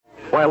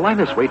while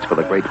Linus waits for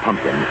the great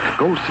pumpkin,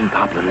 ghosts and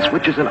goblins,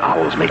 witches and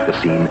owls make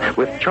the scene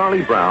with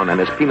Charlie Brown and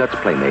his Peanuts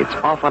playmates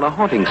off on a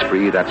haunting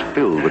spree that's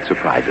filled with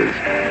surprises.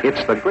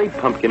 It's the great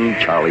pumpkin,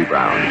 Charlie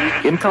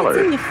Brown, in color.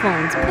 Put your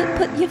phones.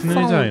 Put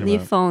your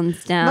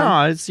phones down.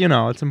 No,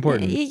 it's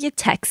important. You're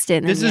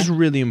texting. This is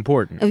really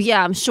important. Oh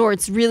yeah, I'm sure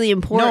it's really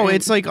important. No,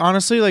 it's like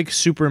honestly like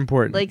super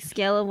important. Like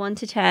scale of 1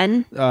 to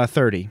 10.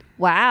 30.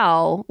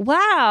 Wow.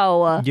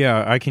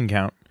 Yeah, I can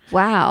count.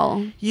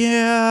 Wow.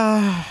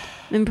 Yeah.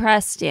 I'm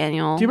impressed,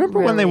 Daniel. Do you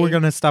remember when they were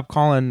going to stop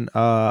calling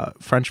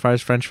French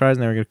fries and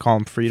they were going to call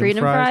them freedom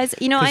fries?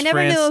 You know, I never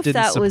France knew if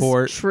that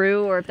support... was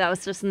true or if that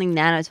was just something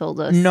Nana told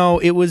us. No,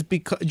 it was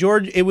because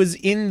it was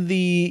in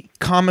the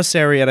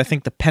commissary at I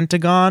think the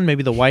Pentagon,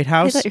 maybe the White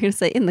House. I thought you were going to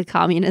say in the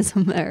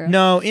communism era.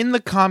 No, in the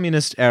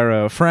communist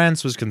era,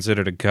 France was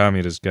considered a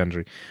communist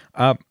country.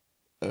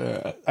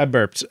 I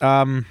burped.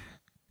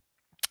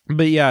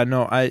 But yeah,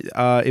 no,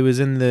 it was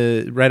in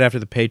the right after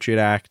the Patriot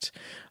Act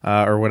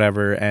or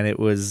whatever, and it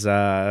was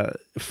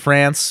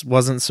France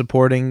wasn't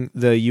supporting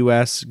the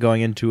U.S.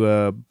 going into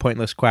a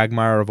pointless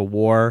quagmire of a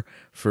war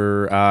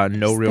for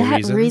no real reason.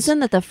 Is that reason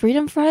that the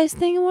freedom fries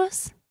thing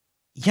was?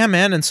 Yeah,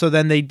 man. And so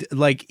then they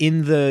like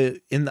in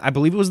I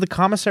believe it was the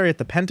commissary at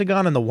the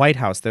Pentagon and the White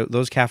House,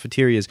 those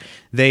cafeterias,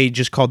 they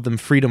just called them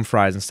freedom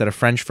fries instead of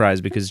French fries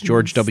because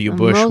George W.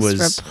 Bush was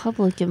the most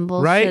Republican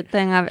bullshit right?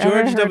 thing I've ever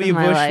heard George W. in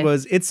my Bush life.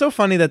 was. It's so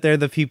funny that they're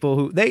the people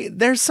who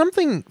there's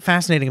something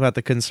fascinating about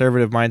the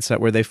conservative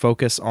mindset where they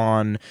focus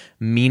on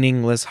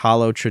meaningless,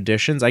 hollow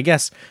traditions. I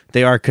guess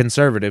they are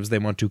conservatives. They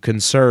want to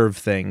conserve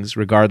things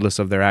regardless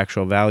of their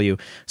actual value.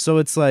 So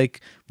it's like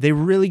they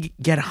really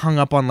get hung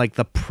up on like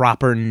the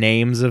proper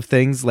names of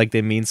things, like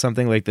they mean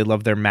something, like they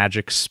love their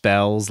magic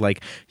spells,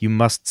 like you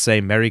must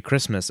say Merry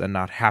Christmas and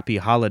not Happy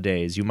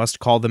Holidays. You must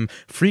call them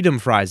freedom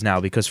fries now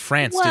because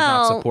France did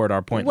not support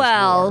our pointless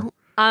war.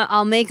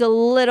 I'll make a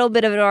little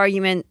bit of an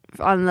argument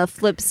on the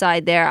flip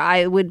side there.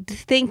 I would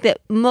think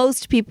that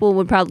most people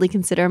would probably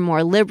consider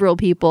more liberal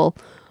people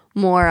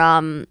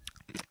more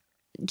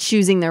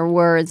choosing their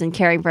words and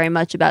caring very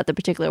much about the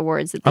particular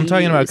words that they I'm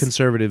talking use. about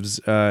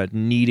conservatives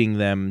needing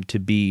them to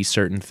be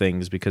certain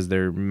things because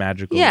they're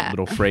magical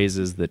little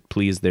phrases that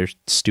please their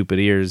stupid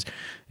ears.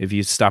 If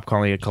you stop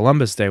calling it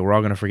Columbus Day, we're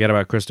all going to forget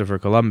about Christopher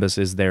Columbus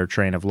is their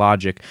train of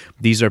logic.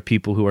 These are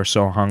people who are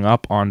so hung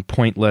up on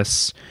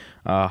pointless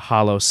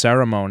hollow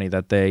ceremony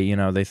that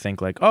they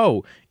think like,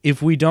 oh, if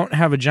we don't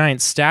have a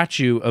giant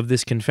statue of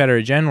this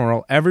Confederate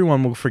general,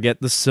 everyone will forget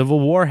the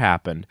Civil War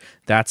happened.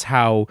 That's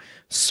how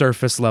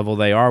surface level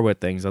they are with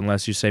things.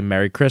 Unless you say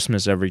Merry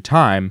Christmas every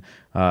time,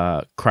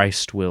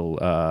 Christ will,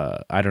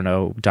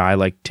 die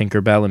like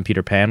Tinkerbell and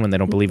Peter Pan when they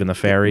don't believe in the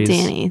fairies.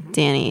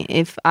 Danny,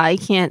 if I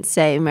can't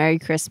say Merry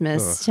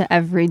Christmas to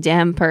every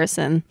damn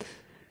person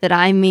that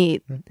I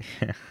meet,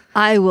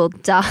 I will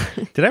die.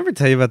 Did I ever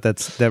tell you about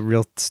that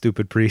real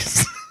stupid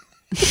priest?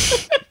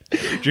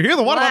 Did you hear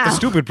the one about the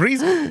stupid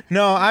priest?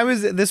 No,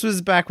 this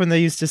was back when they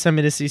used to send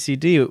me to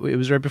CCD. It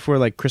was right before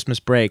like Christmas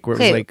break where it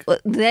was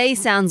like they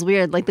sounds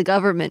weird, like the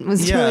government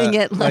was doing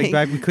it like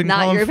back, we couldn't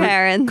not call your them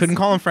parents. Couldn't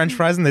call them French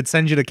fries and they'd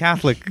send you to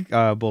Catholic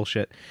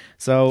bullshit.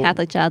 So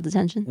Catholic child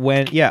detention.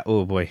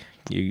 Oh boy.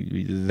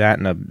 That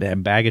and a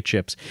bag of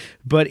chips.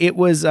 But it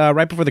was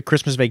right before the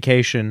Christmas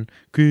vacation.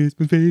 So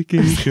you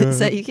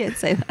can't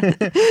say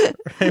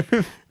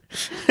that.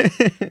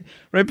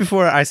 Right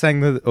before I sang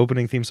the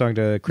opening theme song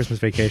to Christmas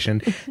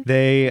Vacation,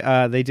 they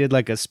did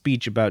like a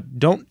speech about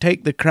don't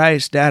take the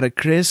Christ out of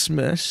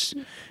Christmas,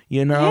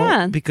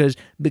 because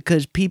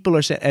people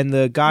are saying, and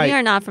the guy, we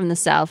are not from the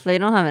South. They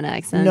don't have an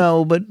accent.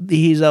 No, but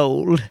he's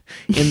old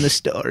in the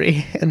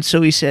story, and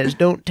so he says,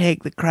 don't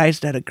take the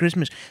Christ out of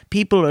Christmas.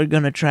 People are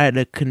gonna try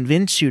to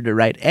convince you to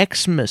write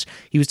Xmas.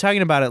 He was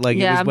talking about it like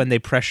it was when they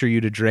pressure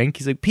you to drink.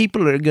 He's like,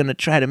 people are gonna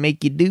try to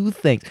make you do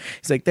things.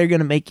 He's like, they're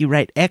gonna make you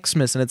write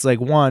Xmas, and it's like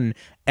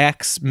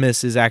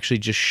Xmas is actually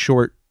just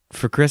short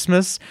for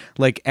Christmas.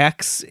 Like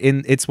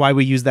it's why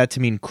we use that to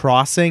mean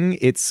crossing.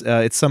 It's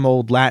some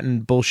old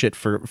Latin bullshit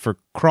for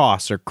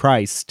cross or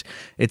Christ.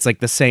 It's like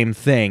the same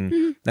thing.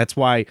 Mm-hmm. That's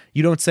why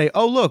you don't say,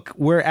 oh look,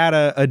 we're at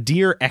a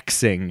deer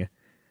Xing.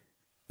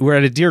 We're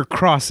at a deer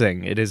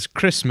crossing. It is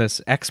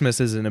Christmas. Xmas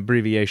is an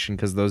abbreviation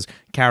because those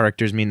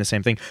characters mean the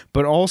same thing.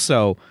 But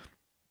also,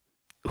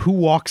 who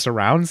walks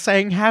around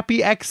saying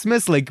Happy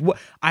Xmas? Like,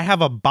 I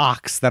have a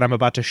box that I'm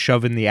about to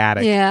shove in the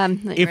attic. Yeah.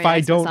 If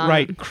I don't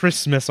write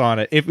Christmas on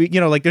it,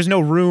 there's no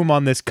room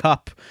on this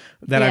cup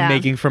that I'm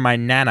making for my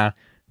Nana.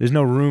 There's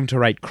no room to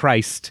write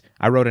Christ.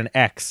 I wrote an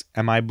X.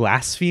 Am I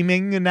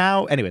blaspheming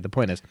now? Anyway, the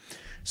point is,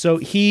 so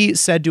he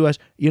said to us,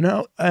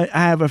 I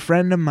have a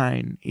friend of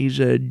mine. He's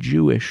a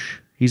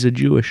Jewish,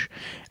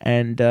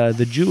 and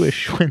the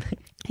Jewish when.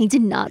 He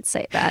did not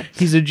say that.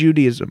 He's a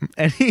Judaism.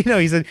 And, he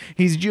said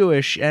he's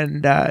Jewish.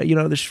 And,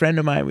 this friend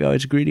of mine, we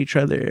always greet each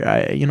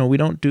other. We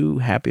don't do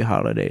happy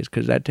holidays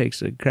because that takes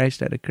the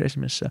Christ out of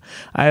Christmas. So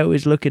I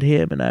always look at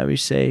him and I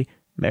always say,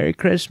 Merry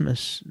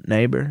Christmas,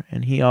 neighbor.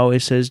 And he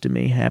always says to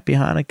me, Happy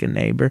Hanukkah,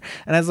 neighbor.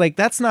 And I was like,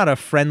 that's not a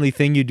friendly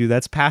thing you do.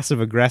 That's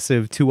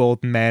passive-aggressive, two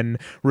old men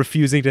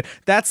refusing to...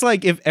 That's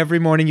like if every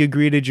morning you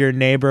greeted your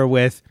neighbor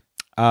with,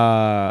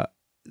 burn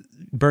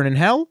in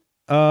hell?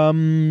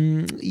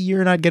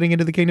 You're not getting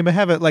into the kingdom of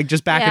heaven. Like,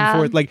 just back and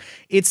forth. Like,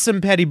 it's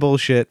some petty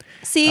bullshit.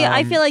 See,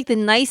 I feel like the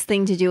nice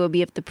thing to do would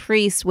be if the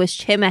priest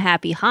wished him a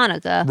happy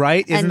Hanukkah.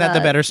 Right? Isn't that the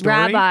better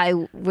story? Rabbi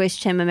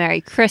wished him a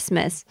Merry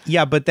Christmas.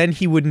 Yeah, but then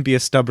he wouldn't be a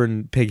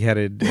stubborn,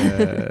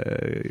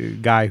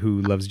 pig-headed guy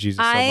who loves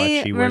Jesus so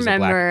much. He wears a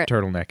black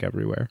turtleneck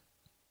everywhere.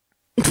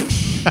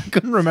 I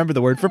couldn't remember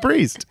the word for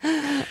priest.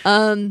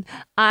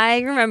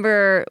 I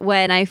remember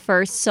when I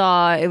first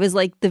saw, it was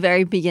like the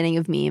very beginning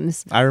of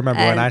memes. I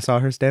remember when I saw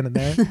her standing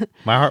there.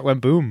 My heart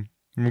went boom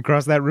from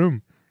across that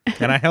room.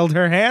 And I held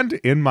her hand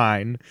in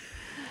mine.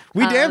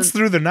 We danced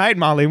through the night,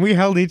 Molly, and we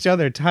held each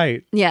other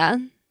tight. Yeah.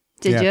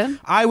 Did you?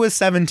 I was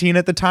 17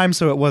 at the time,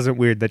 so it wasn't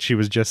weird that she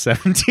was just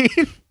 17.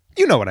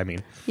 You know what I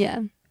mean.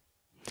 Yeah.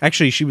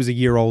 Actually, she was a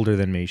year older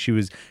than me.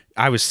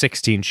 I was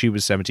 16, she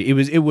was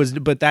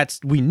 17. But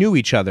we knew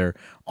each other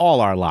all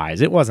our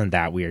lives. It wasn't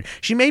that weird.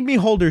 She made me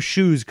hold her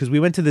shoes because we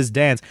went to this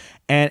dance,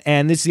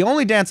 and this is the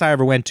only dance I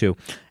ever went to.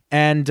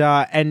 And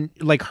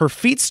like her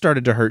feet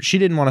started to hurt. She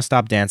didn't want to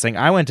stop dancing.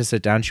 I went to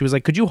sit down. She was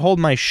like, could you hold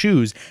my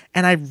shoes?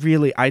 And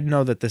I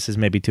know that this is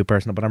maybe too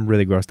personal, but I'm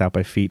really grossed out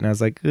by feet. And I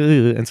was like,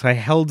 ugh. And so I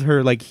held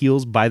her like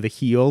heels by the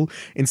heel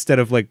instead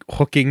of like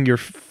hooking your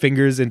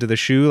fingers into the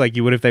shoe like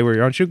you would if they were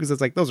your own shoe. Because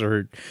it's like, those are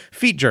her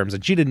feet germs.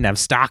 And she didn't have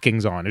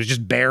stockings on. It was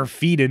just bare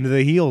feet into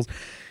the heels.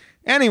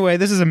 Anyway,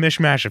 this is a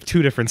mishmash of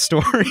two different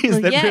stories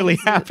that really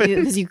happened.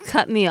 Because you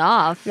cut me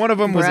off. One of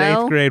them was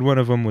 8th grade. One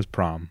of them was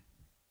prom.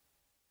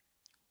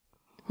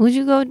 Who'd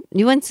you go?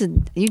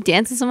 You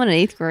danced with someone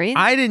in 8th grade?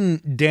 I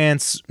didn't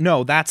dance.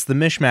 No, that's the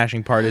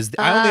mishmashing part.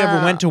 I only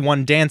ever went to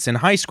one dance in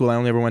high school. I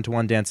only ever went to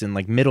one dance in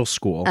like middle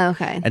school.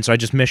 Okay. And so I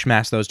just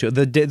mishmashed those two.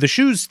 The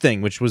shoes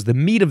thing, which was the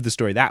meat of the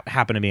story, that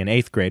happened to me in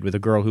 8th grade with a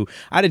girl who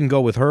I didn't go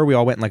with her. We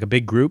all went in like a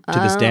big group to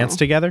this dance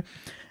together.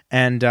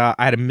 And I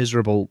had a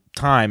miserable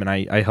time, and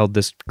I held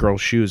this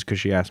girl's shoes because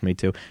she asked me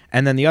to.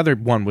 And then the other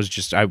one was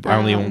just I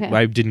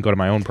didn't go to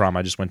my own prom.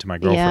 I just went to my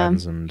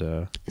girlfriend's. Yeah.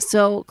 And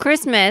so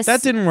Christmas,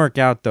 that didn't work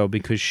out though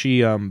because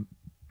she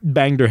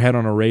banged her head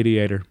on a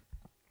radiator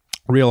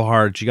real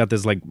hard. She got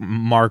this like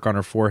mark on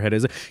her forehead.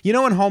 Is it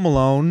in Home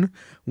Alone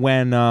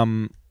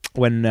when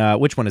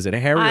which one is it?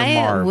 Harry or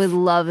Marv? I would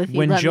love if you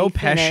when let Joe me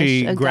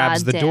Pesci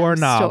grabs the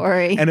doorknob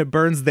and it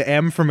burns the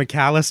M for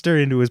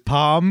McAllister into his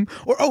palm.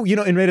 Or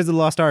in Raiders of the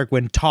Lost Ark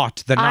when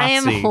Tot the Nazi. I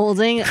am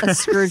holding a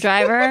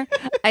screwdriver.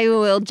 I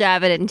will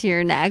jab it into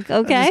your neck.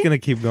 Okay. I'm just gonna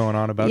keep going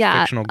on about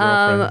fictional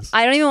girlfriends.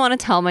 I don't even want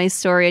to tell my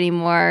story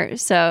anymore,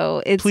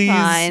 so it's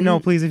fine. No,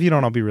 please. If you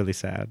don't, I'll be really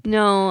sad.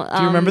 No.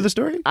 Do you remember the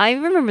story? I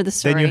remember the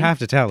story. Then you have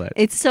to tell it.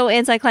 It's so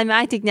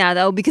anticlimactic now,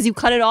 though, because you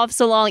cut it off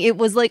so long. It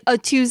was like a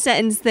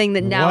 2-sentence thing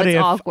that now it's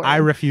awkward. I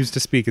refuse to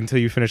speak until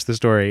you finish the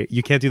story.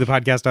 You can't do the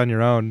podcast on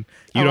your own.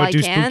 You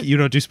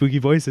don't do spooky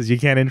voices. You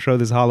can't intro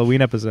this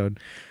Halloween episode.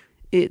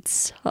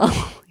 It's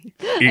Halloween.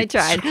 I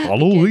tried.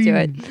 Halloween.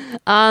 I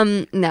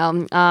can't do it.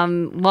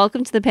 No.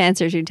 Welcome to The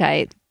Pants Are Too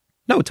Tight.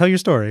 No, tell your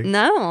story.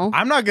 No.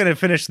 I'm not going to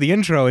finish the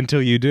intro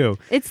until you do.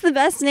 It's the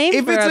best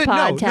name for a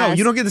podcast. No,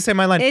 you don't get to say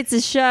my line. It's a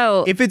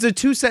show. If it's a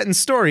 2-sentence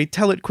story,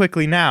 tell it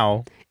quickly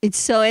now. It's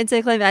so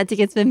anticlimactic.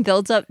 It's been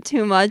built up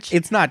too much.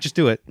 It's not. Just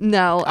do it.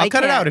 No, I'll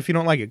cut it out if you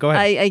don't like it. Go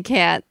ahead. I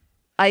can't.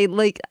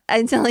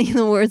 I'm telling you,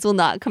 the words will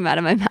not come out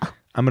of my mouth.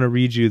 I'm going to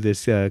read you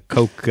this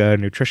Coke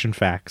nutrition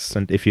facts,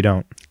 and if you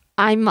don't.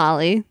 I'm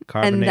Molly,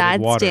 and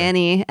that's water,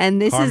 Danny,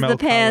 and this is The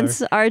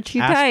Pants Are Too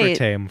Tight.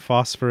 Aspartame,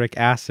 phosphoric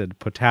acid,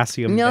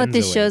 potassium benzoate. You know what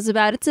this show's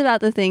about? It's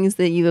about the things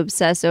that you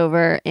obsess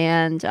over,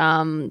 and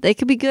they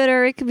could be good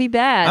or it could be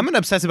bad. I'm going to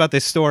obsess about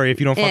this story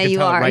if you don't fucking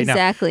tell it right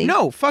exactly. now.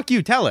 No, fuck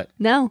you, tell it.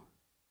 No.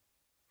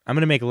 I'm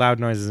going to make loud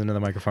noises into the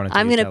microphone.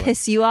 I'm going to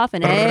piss you off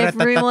and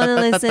everyone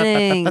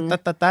listening.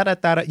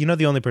 You know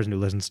the only person who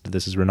listens to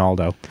this is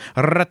Ronaldo.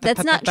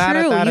 That's not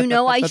true. You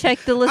know I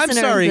checked the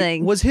listener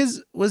thing. Was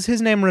his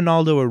name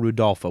Ronaldo or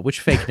Rudolfo? Which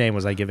fake name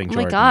was I giving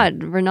Jordan? Oh my God,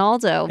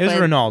 Ronaldo. It was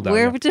Ronaldo.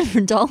 Where did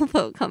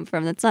Rodolfo come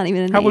from? That's not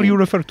even a name. How will you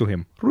refer to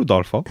him?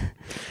 Rudolfo.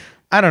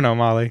 I don't know,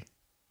 Molly.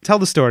 Tell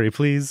the story,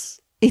 please.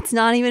 It's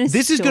not even a story.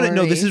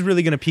 This is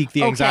really gonna pique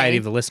the anxiety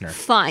of the listener.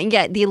 Fine,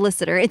 yeah, the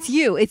listener. It's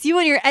you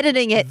when you're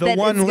editing it. The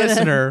one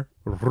listener,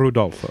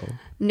 Rudolfo.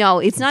 No,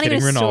 it's not even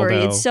a story.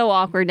 Ronaldo. It's so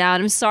awkward now.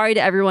 And I'm sorry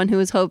to everyone who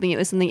was hoping it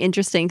was something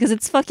interesting because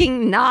it's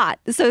fucking not.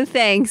 So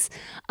thanks.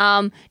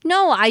 No,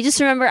 I just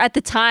remember at the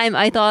time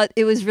I thought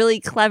it was really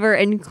clever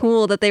and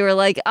cool that they were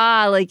like,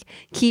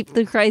 keep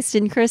the Christ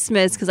in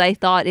Christmas, because I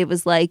thought it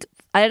was like,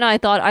 I don't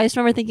know. I just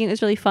remember thinking it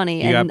was really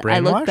funny. You and got brainwashed? I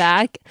look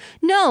back.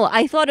 No,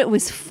 I thought it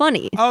was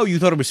funny. Oh, you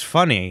thought it was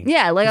funny?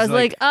 Yeah, I was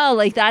like,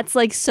 that's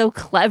like so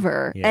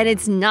clever. Yeah. And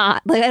it's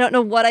not. Like, I don't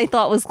know what I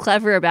thought was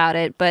clever about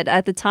it, but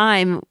at the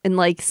time in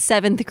like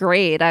 7th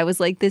grade, I was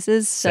like, this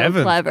is so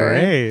clever. 7th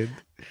grade.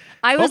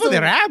 I was Over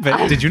the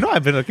rabbit. Did you know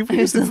I've been looking for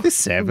you since the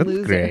 7th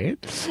loser. grade?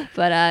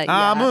 But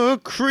I'm yeah. a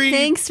creep.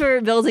 Thanks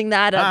for building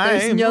that up.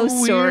 There's I'm no a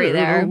story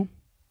there. weirdo.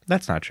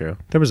 That's not true.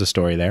 There was a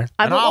story there.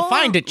 And I'll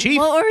find it, Chief.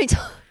 What were we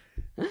talking?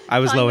 I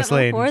was Lois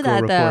Lane, before girl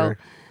that, reporter.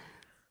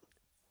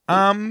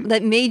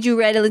 That made you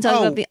readily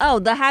talk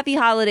about the happy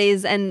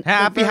holidays and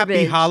happy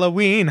verbiage.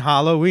 Halloween, Freedom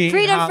Halloween.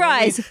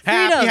 fries.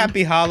 Freedom.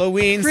 Happy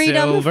Halloween,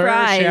 Freedom Silver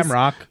fries.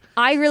 Shamrock.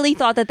 I really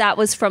thought that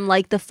was from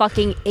like the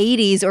fucking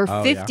 80s or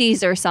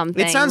 50s or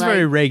something. It sounds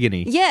very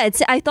Reagan-y. Yeah,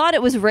 I thought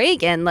it was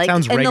Reagan. Like,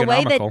 Sounds in the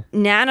way that Reaganomical.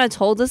 Nana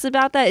told us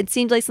about that, it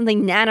seemed like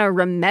something Nana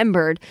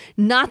remembered,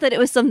 not that it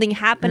was something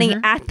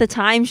happening at the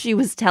time she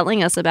was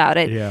telling us about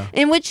it. Yeah.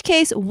 In which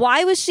case,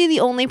 why was she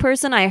the only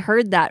person I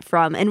heard that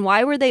from? And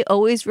why were they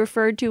always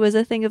referred to as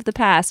a thing of the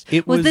past?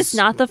 Was this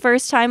not the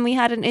first time we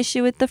had an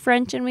issue with the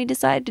French and we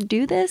decided to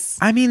do this?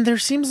 I mean, there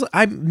seems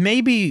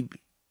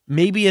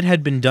maybe it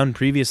had been done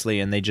previously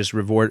and they just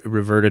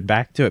reverted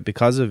back to it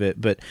because of it.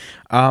 But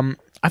I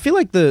feel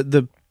like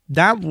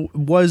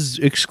was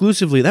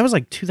exclusively, that was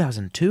like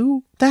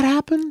 2002 that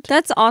happened.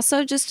 That's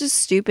also just a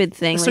stupid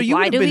thing. So Like,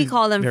 why do we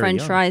call them French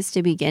young. fries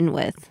to begin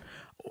with?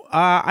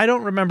 I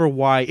don't remember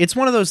why. It's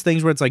one of those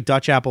things where it's like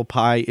Dutch apple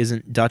pie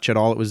isn't Dutch at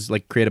all. It was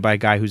like created by a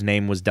guy whose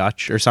name was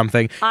Dutch or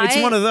something.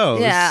 It's one of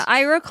those. Yeah,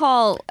 I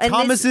recall.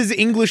 Thomas's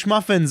English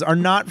muffins are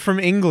not from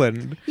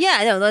England.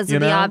 Yeah, no, that's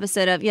the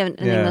opposite of an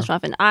English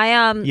muffin.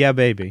 Yeah,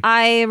 baby.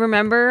 I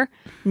remember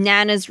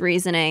Nana's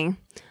reasoning.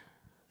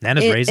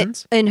 Nana's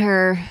raisins? In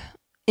her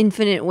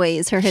infinite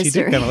ways, her history. She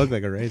did kind of look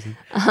like a raisin.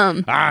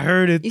 I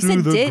heard it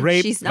through the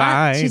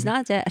grapevine. She's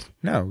not dead.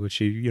 No, but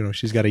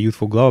she's got a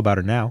youthful glow about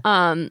her now.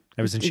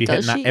 Ever since she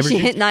hit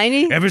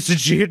 90? Ever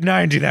since she hit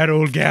 90, that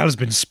old gal's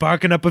been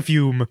sparking up a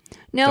fume.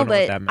 No,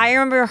 but I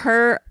remember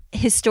her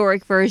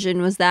historic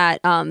version was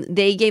that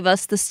they gave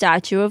us the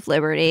Statue of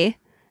Liberty,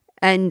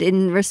 and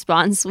in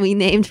response, we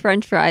named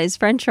French fries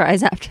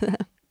after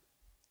them.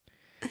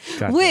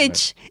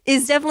 Which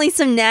is definitely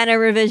some Nana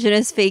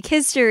revisionist fake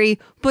history,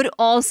 but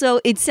also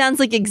it sounds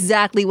like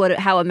exactly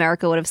how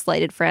America would have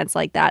slighted France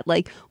like that.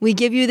 Like, we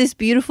give you this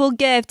beautiful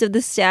gift of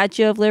the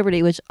Statue of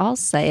Liberty, which I'll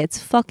say it's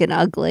fucking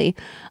ugly.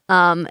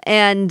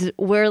 And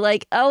we're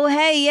like, oh,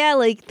 hey, yeah,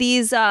 like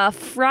these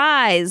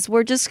fries,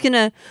 we're just going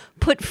to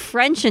put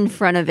French in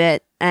front of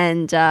it.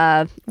 And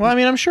well, I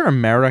mean, I'm sure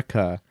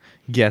America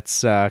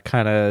gets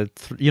kind of,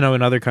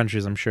 in other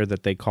countries, I'm sure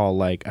that they call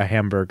like a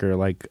hamburger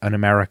like an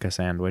America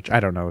sandwich.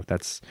 I don't know if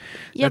that's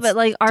but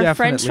like our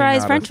French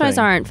fries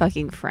aren't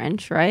fucking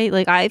French, right?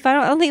 Like I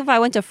don't think if I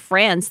went to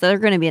France, they're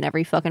going to be in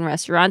every fucking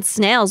restaurant.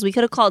 Snails, we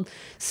could have called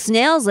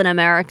snails in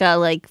America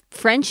like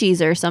Frenchies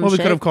or some shit. Well, we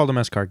could have called them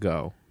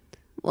escargot.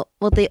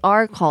 Well, they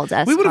are called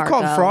escargot. We would have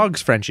called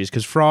frogs Frenchies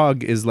because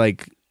frog is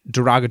like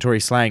derogatory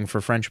slang for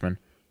Frenchmen.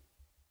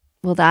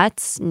 Well,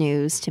 that's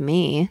news to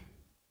me.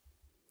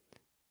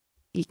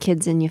 You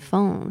kids and your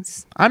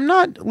phones.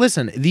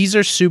 Listen, these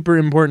are super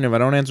important. If I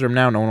don't answer them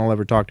now, no one will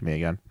ever talk to me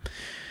again.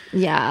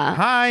 Yeah.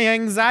 High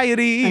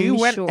anxiety.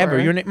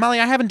 Whatever. Sure. Molly,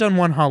 I haven't done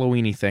one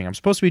Halloween-y thing. I'm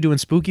supposed to be doing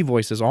spooky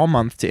voices all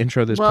month to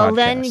intro this podcast. Well,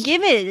 then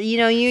give it.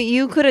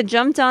 You could have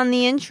jumped on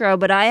the intro,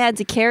 but I had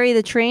to carry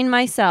the train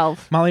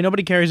myself. Molly,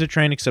 nobody carries a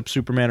train except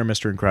Superman or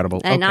Mr. Incredible.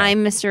 And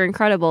I'm Mr.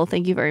 Incredible.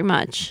 Thank you very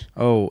much.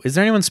 Oh, is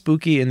there anyone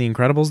spooky in The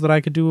Incredibles that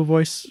I could do a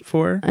voice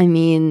for? I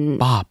mean...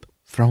 Bob,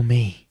 throw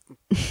me.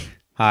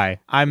 Hi,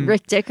 I'm...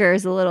 Rick Dicker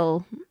is a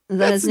little...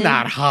 That's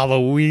not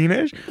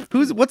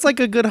Halloweenish. What's like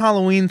a good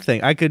Halloween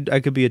thing? I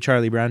could be a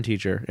Charlie Brown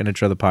teacher and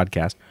intro the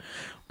podcast.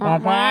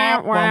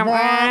 Wow,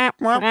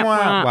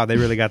 they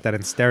really got that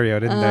in stereo,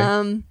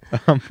 didn't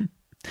they?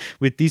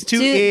 With these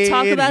two idiots.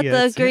 Talk about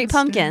the Great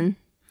Pumpkin.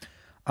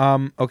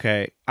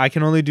 Okay, I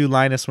can only do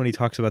Linus when he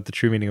talks about the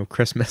true meaning of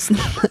Christmas.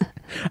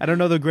 I don't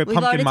know the Great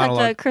Pumpkin monologue. We've already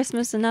talked about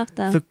Christmas enough,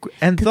 though. The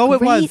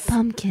Great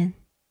Pumpkin.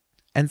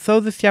 And though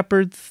the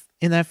shepherds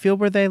in that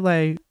field where they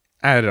lay...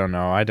 I don't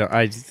know.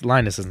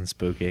 Linus isn't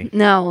spooky.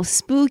 No,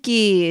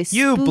 spooky.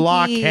 You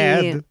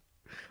blockhead.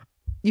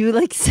 You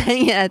like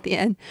saying it at the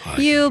end.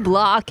 You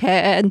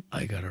blockhead.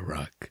 I got a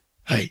rock.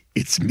 Hi,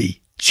 it's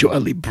me,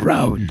 Charlie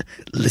Brown.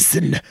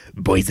 Listen,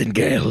 boys and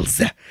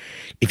girls.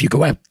 If you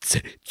go out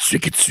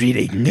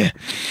trick-or-treating and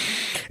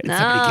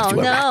somebody gives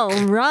you a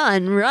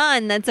rock.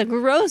 Run. That's a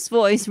gross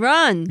voice.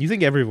 Run. You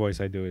think every voice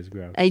I do is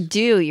gross. I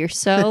do. You're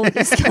so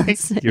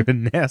disgusting. You're a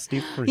nasty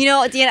freak.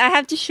 Dan, I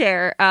have to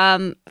share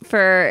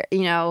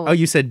Oh,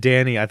 you said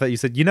Danny. I thought you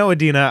said,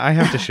 Adina, I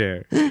have to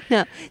share.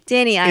 No,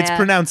 Danny, it's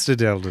pronounced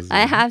Adele disease.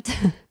 I have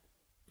to...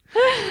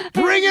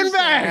 Bringing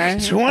back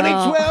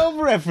 2012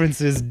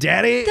 references,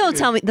 Daddy. Don't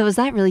tell me. Was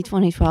that really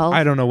 2012?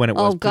 I don't know when it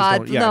was. Oh,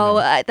 God. No,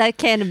 that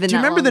can't have been. Do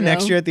you remember the ago.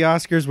 next year at the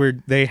Oscars where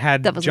they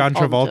had John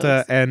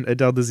Travolta and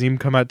Adele Dazeem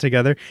come out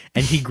together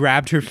and he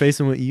grabbed her face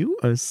and went, "You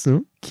are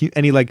so cute."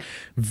 And he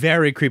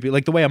very creepy,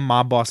 like the way a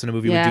mob boss in a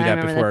movie would do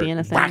that before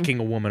whacking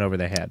a woman over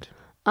the head.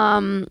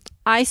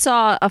 I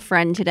saw a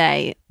friend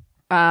today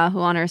who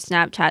on her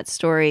Snapchat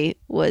story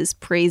was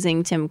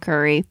praising Tim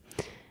Curry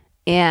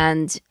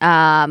and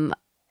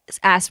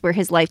asked where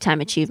his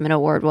Lifetime Achievement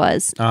Award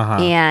was.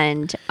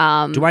 And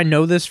do I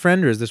know this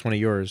friend, or is this one of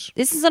yours?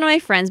 this is one of my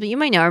friends, but you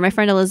might know her. My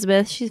friend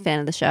Elizabeth, she's a fan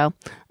of the show.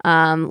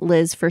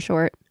 Liz for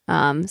short.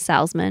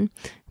 Salzman.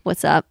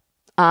 What's up?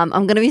 I'm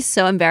going to be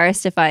so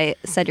embarrassed if I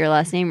said your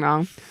last name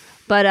wrong.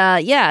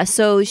 But yeah,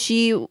 so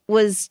she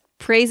was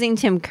praising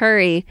Tim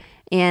Curry,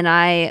 and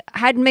I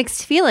had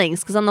mixed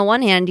feelings because on the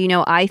one hand, you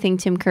know, I think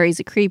Tim Curry's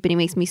a creep and he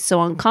makes me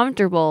so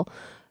uncomfortable.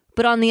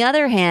 But on the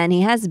other hand,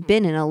 he has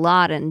been in a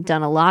lot and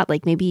done a lot.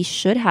 Like, maybe he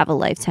should have a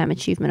Lifetime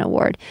Achievement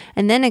Award.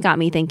 And then it got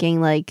me thinking,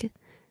 like,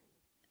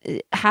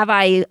 have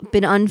I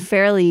been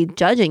unfairly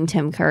judging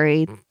Tim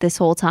Curry this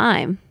whole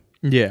time?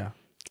 Yeah.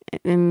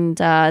 And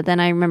then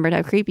I remembered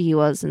how creepy he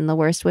was in the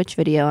Worst Witch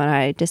video, and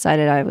I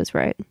decided I was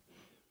right.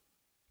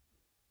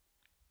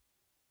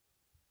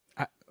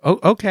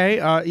 Okay.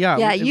 Yeah.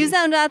 Yeah, you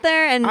zoned out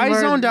there, and I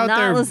were zoned out not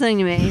there. listening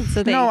to me. So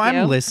thank you. No,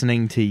 I'm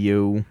listening to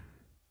you.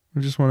 I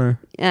just want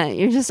to. Yeah,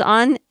 you're just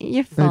on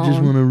your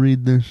phone. to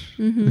read this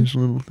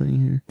little thing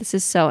here. This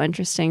is so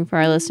interesting for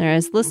our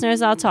listeners.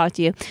 Listeners, I'll talk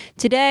to you.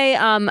 Today,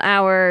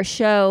 our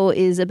show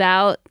is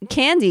about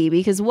candy,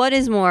 because what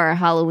is more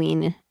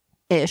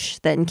Halloween-ish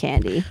than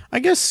candy? I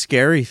guess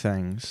scary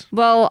things.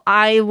 Well,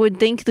 I would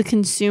think the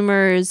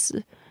consumers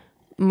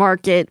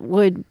market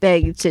would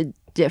beg to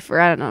differ.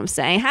 I don't know what I'm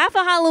saying. Half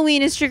of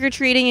Halloween is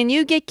trick-or-treating, and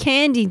you get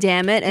candy,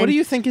 damn it. And What do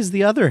you think is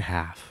the other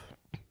half?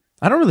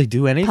 I don't really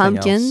do anything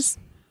pumpkins. else.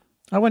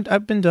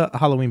 I've been to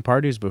Halloween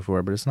parties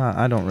before, but it's not.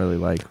 I don't really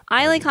like.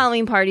 I like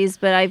Halloween parties,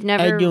 but I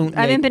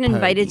haven't been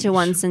invited to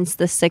one since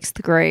the 6th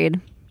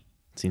grade.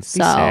 Since So,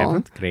 the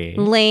 7th grade.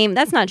 Lame.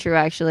 That's not true,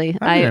 actually.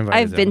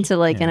 I've been to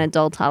like an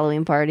adult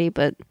Halloween party,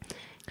 but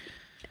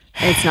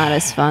it's not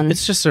as fun.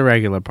 It's just a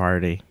regular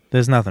party.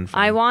 There's nothing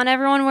fun. I want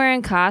everyone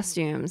wearing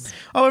costumes.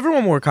 Oh,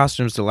 everyone wore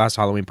costumes to the last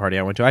Halloween party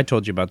I went to. I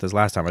told you about this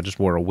last time. I just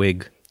wore a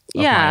wig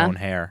of my own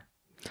hair.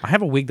 I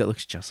have a wig that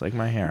looks just like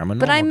my hair.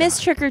 But I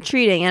miss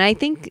trick-or-treating, and I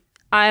think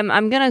I'm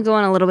going to go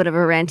on a little bit of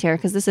a rant here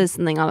because this is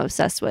something I'm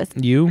obsessed with.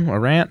 You? A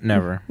rant?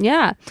 Never.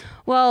 Yeah.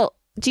 Well,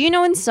 do you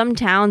know in some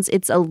towns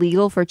it's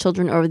illegal for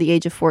children over the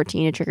age of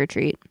 14 to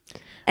trick-or-treat?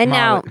 And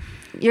now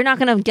you're not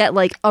going to get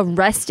like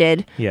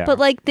arrested, but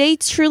like they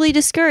truly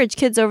discourage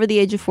kids over the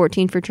age of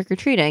 14 for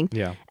trick-or-treating.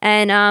 Yeah.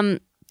 And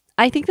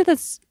I think that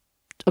that's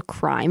a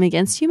crime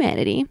against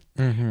humanity.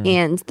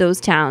 And those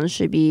towns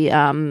should be,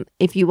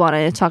 if you want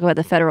to talk about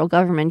the federal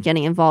government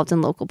getting involved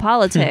in local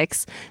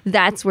politics,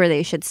 that's where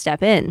they should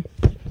step in.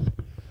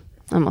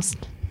 Almost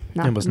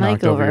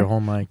knocked over your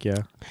whole mic,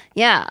 yeah.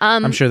 Yeah.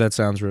 I'm sure that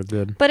sounds real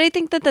good. But I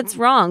think that that's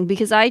wrong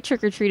because I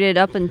trick-or-treated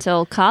up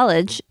until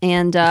college,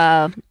 and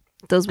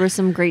those were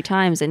some great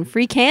times. And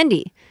free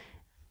candy.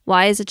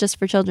 Why is it just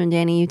for children,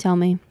 Danny? You tell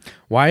me.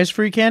 Why is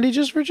free candy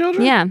just for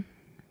children? Yeah.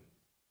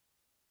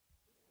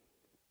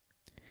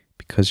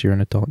 Because you're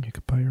an adult and you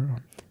could buy your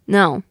own.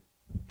 No.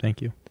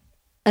 Thank you.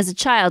 As a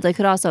child, I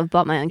could also have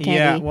bought my own candy.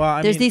 Yeah,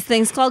 well, There's these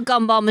things called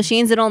gumball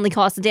machines that only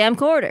cost a damn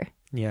quarter.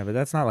 Yeah, but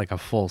that's not like a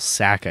full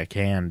sack of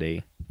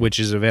candy, which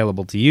is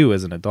available to you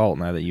as an adult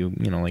now that you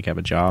like have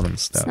a job and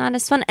stuff. It's not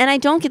as fun. And I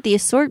don't get the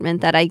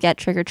assortment that I get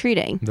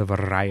trick-or-treating. The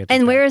variety.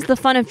 And where is the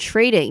fun of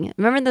trading?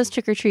 Remember those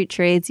trick-or-treat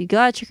trades? You go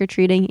out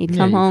trick-or-treating, you'd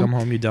come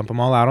home. You dump them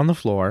all out on the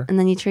floor. And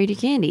then you trade your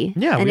candy.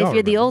 Yeah, and if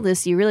you're the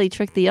oldest, you really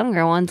trick the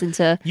younger ones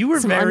into some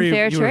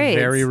unfair trades. You were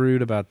very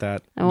rude about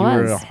that. I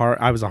was.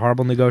 I was a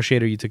horrible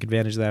negotiator. You took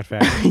advantage of that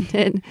fact. I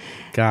did.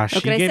 Gosh,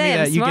 You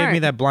gave me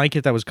that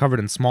blanket that was covered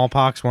in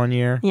smallpox one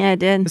year. Yeah, I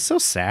did. It's so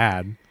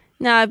sad.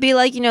 No, it'd be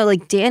like,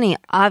 like Danny,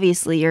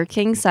 obviously your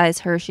king size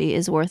Hershey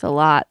is worth a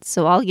lot.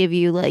 So I'll give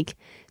you like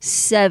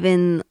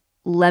 7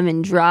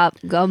 lemon drop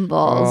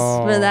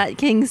gumballs for that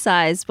king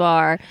size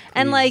bar. Please.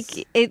 And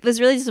like, it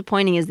was really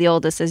disappointing as the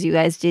oldest, as you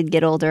guys did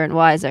get older and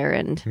wiser.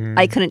 And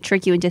I couldn't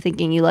trick you into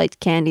thinking you liked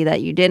candy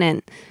that you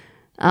didn't.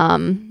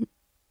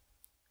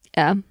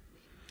 Yeah.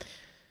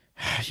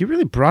 You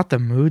really brought the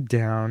mood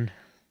down.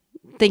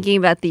 Thinking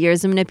about the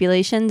years of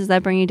manipulation, does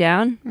that bring you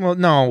down? Well,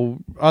 no,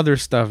 other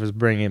stuff is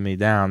bringing me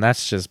down.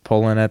 That's just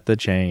pulling at the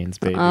chains,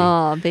 baby.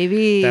 Oh,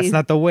 baby. That's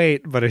not the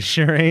weight, but it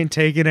sure ain't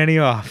taking any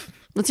off.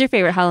 What's your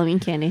favorite Halloween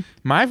candy?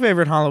 My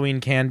favorite Halloween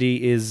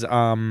candy is,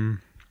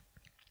 I'm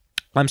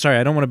sorry,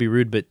 I don't want to be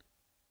rude, but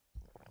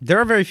there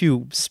are very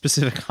few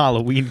specific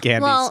Halloween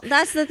candies. Well,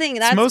 that's the thing.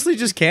 It's mostly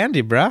just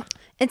candy, bruh.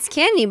 It's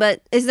candy,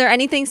 but is there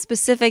anything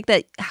specific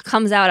that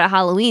comes out at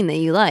Halloween that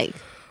you like?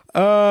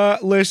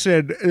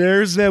 Listen,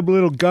 there's them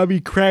little gummy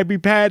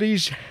Krabby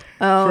Patties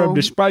from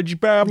the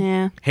SpongeBob.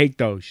 Yeah. Hate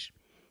those.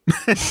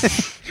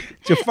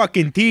 It's a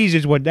fucking tease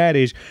is what that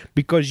is,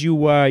 because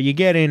you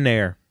get in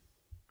there,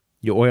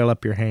 you oil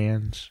up your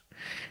hands,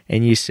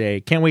 and you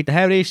say, can't wait to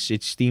have this.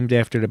 It's themed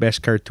after the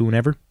best cartoon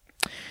ever,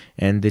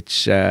 and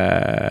it's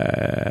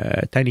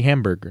a tiny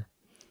hamburger.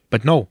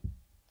 But no,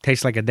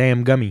 tastes like a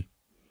damn gummy.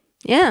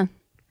 Yeah.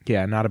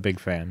 Yeah, not a big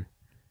fan.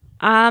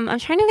 I'm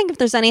trying to think if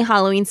there's any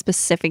Halloween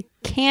specific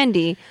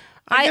candy.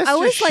 I guess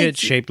always just shit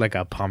shaped like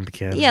a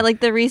pumpkin. Yeah, like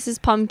the Reese's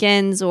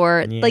pumpkins,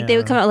 or like they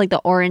would come out like the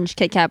orange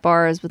Kit Kat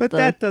bars with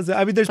that doesn't.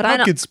 I mean, there's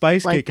pumpkin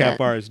spice Kit Kat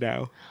bars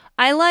now.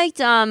 I liked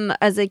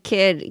as a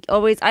kid I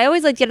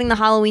always liked getting the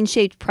Halloween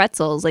shaped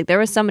pretzels. Like there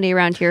was somebody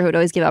around here who would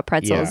always give out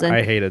pretzels. Yeah, and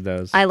I hated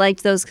those. I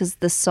liked those because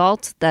the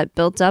salt that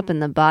built up in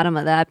the bottom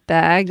of that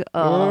bag.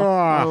 Oh,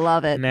 I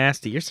love it.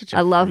 Nasty. You're such a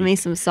I love freak. me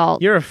some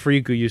salt. You're a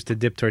freak who used to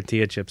dip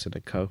tortilla chips in a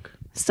Coke.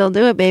 Still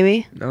do it,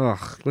 baby.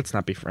 Ugh, let's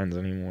not be friends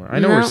anymore. I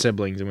know No. we're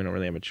siblings and we don't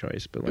really have a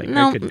choice, but like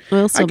No,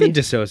 we'll I still could be.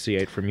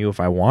 dissociate from you if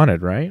I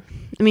wanted, right?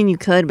 I mean, you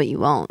could, but you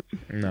won't.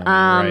 No, you're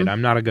right.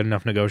 I'm not a good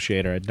enough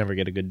negotiator. I'd never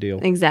get a good deal.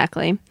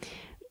 Exactly.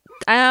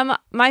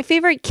 My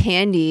favorite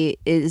candy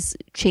is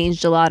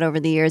changed a lot over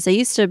the years. I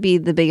used to be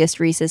the biggest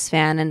Reese's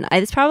fan, and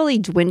it's probably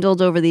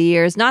dwindled over the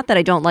years. Not that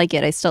I don't like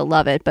it; I still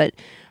love it. But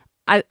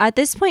at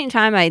this point in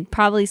time, I'd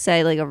probably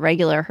say like a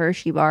regular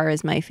Hershey bar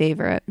is my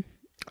favorite.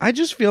 I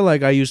just feel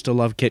like I used to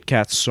love Kit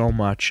Kats so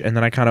much, and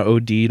then I kind of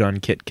OD'd on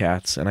Kit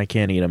Kats, and I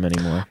can't eat them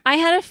anymore. I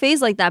had a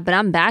phase like that, but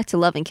I'm back to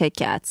loving Kit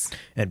Kats.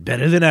 And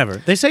better than ever.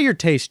 They say your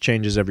taste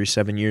changes every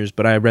 7 years,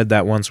 but I read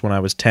that once when I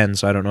was 10,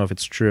 so I don't know if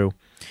it's true.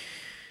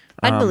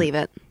 I'd believe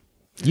it.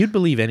 You'd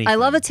believe anything. I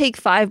love a Take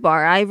 5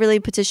 bar. I really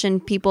petition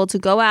people to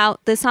go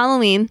out this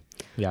Halloween.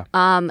 Yeah.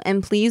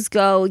 And please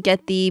go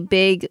get the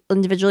big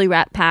individually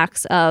wrapped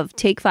packs of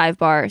Take 5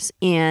 bars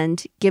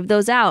and give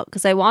those out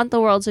because I want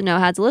the world to know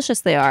how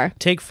delicious they are.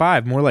 Take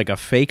 5, more like a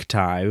fake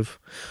Tive.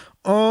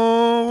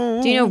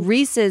 Oh. Do you know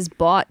Reese's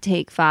bought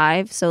Take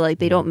 5? So like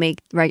they don't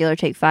make regular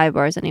Take 5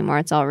 bars anymore.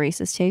 It's all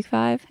Reese's Take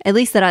 5. At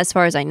least that as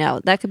far as I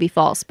know. That could be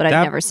false, but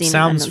I've never seen it.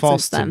 Sounds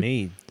false since then. to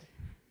me.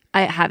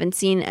 I haven't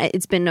seen.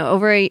 It's been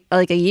over a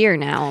year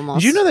now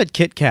almost. Did you know that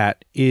Kit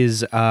Kat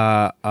is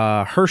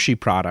a Hershey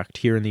product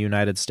here in the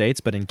United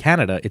States, but in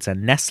Canada it's a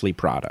Nestle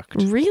product?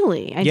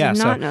 Really? I did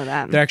not know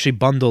that. They're actually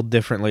bundled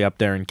differently up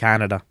there in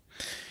Canada.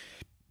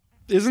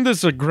 Isn't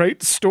this a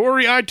great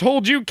story? I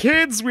told you,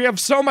 kids, we have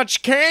so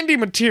much candy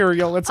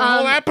material. It's a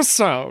whole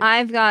episode.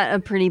 I've got a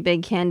pretty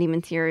big candy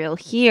material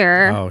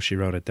here. Oh, she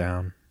wrote it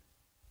down.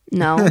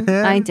 No,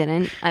 I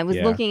didn't. I was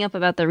Yeah. looking up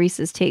about the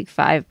Reese's Take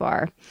 5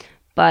 bar.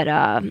 But,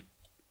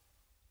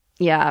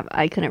 yeah,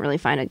 I couldn't really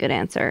find a good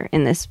answer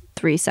in this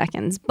 3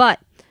 seconds. But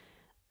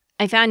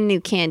I found a new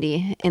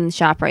candy in the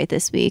ShopRite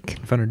this week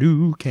I found a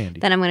new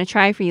candy. that I'm going to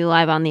try for you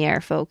live on the air,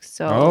 folks.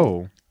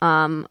 So,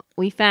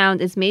 we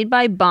found it's made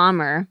by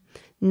Bomber,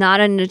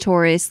 not a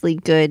notoriously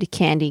good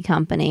candy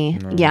company.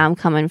 No. Yeah, I'm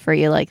coming for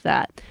you like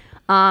that.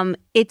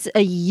 It's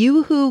a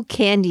Yoo-Hoo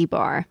candy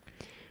bar.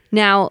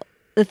 Now,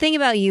 the thing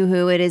about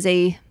Yoo-Hoo, it is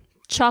a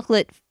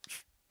chocolate.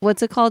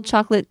 What's it called?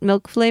 Chocolate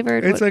milk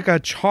flavored? It's like a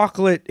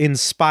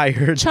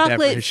chocolate-inspired chocolate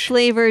beverage.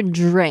 flavored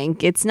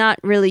drink. It's not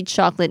really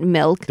chocolate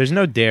milk. There's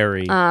no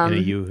dairy in a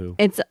Yoo-Hoo.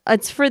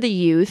 It's for the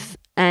youth,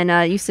 and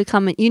used to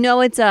come in. You know,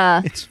 it's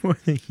It's for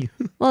the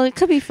Yoo-Hoo. well, it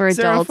could be for Is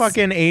there a adults.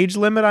 fucking age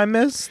limit I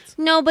missed?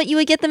 No, but you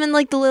would get them in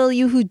like the little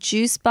Yoo-Hoo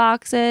juice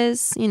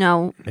boxes. You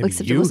know, Maybe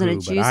except it wasn't a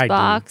Yoo-Hoo, but juice I do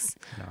box.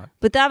 not.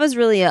 But that was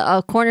really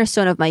a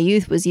cornerstone of my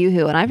youth was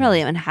Yoo-Hoo, and I probably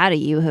haven't had a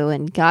Yoo-Hoo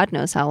in God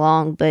knows how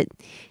long. But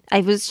I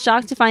was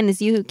shocked to find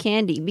this Yoo-Hoo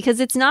candy because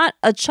it's not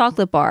a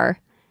chocolate bar.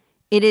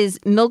 It is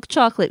milk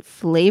chocolate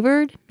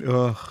flavored.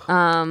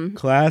 Ugh.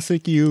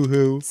 Classic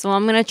Yoo-Hoo. So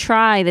I'm gonna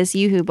try this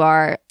Yoo-Hoo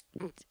bar.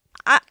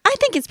 I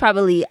think it's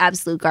probably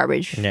absolute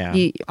garbage. Yeah.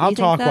 You I'll think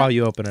talk that? while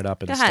you open it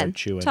up and Go start ahead.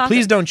 chewing. Talk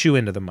Please it. don't chew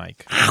into the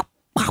mic.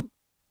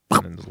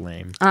 That's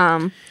lame.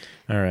 All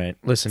right.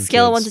 Listen,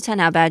 Scale of kids. 1 to 10.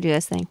 How bad do you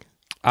guys think?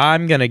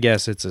 I'm going to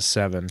guess it's a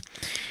 7.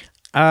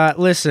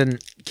 Listen,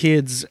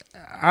 kids,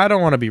 I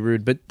don't want to be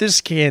rude, but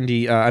this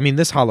candy,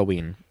 this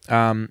Halloween,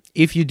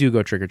 if you do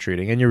go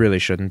trick-or-treating, and you really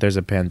shouldn't, there's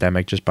a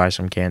pandemic, just buy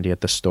some candy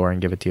at the store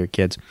and give it to your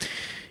kids.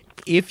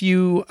 If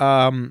you,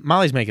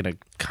 Molly's making a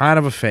kind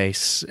of a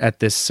face at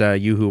this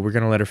Yoo-Hoo. We're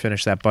going to let her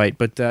finish that bite.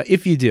 But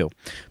if you do,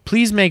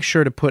 please make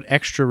sure to put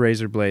extra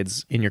razor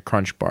blades in your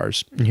Crunch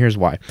bars. And here's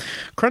why.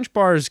 Crunch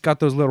bars got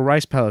those little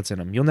rice pellets in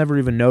them. You'll never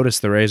even notice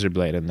the razor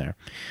blade in there.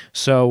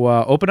 So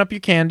open up your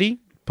candy,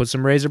 put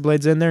some razor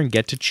blades in there, and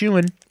get to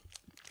chewing.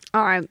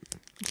 All right.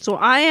 So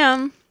I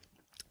am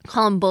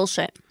calling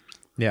bullshit.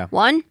 Yeah.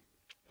 One,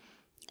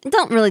 it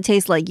don't really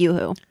taste like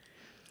Yoo-Hoo.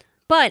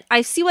 But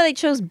I see why they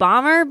chose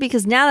Bomber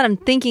because now that I'm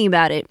thinking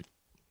about it,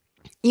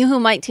 Yoo-Hoo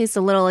might taste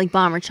a little like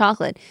Bomber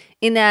chocolate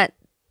in that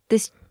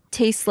this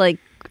tastes like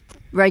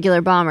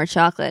regular Bomber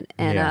chocolate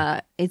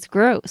and it's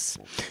gross.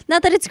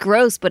 Not that it's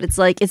gross, but it's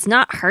like it's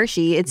not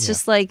Hershey. It's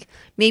just like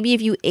maybe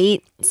if you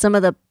ate some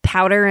of the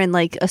powder and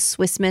like a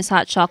Swiss Miss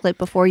hot chocolate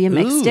before you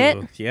mixed it.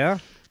 Yeah.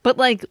 But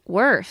like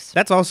worse.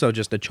 That's also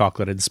just a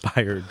chocolate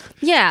inspired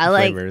Yeah,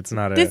 like flavor. It's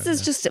not this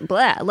is just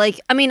blah. Like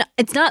I mean,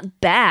 it's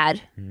not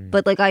bad,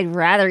 but like I'd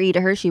rather eat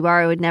a Hershey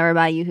bar. I would never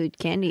buy Yoo-Hoo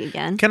candy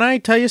again. Can I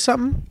tell you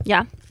something?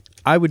 Yeah.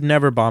 I would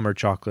never bomb her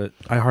chocolate.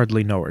 I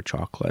hardly know her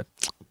chocolate.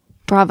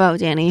 Bravo,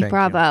 Danny. Thank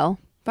Bravo.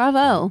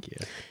 Bravo.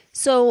 you.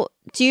 So,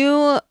 do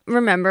you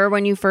remember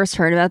when you first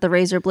heard about the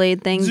razor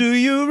blade thing? Do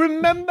you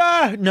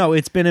remember? No,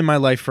 it's been in my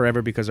life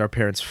forever because our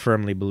parents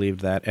firmly believed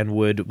that, and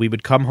we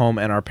would come home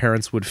and our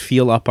parents would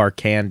feel up our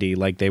candy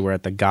like they were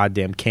at the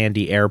goddamn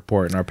candy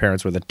airport, and our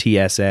parents were the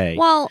TSA,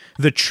 Well,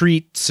 the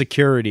treat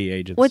security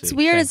agency. what's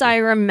weird is I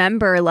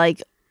remember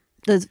like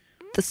the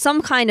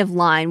some kind of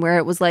line where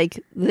it was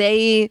like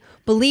they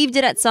believed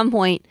it at some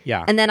point.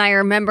 Yeah. And then I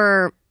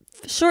remember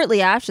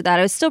shortly after that,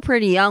 I was still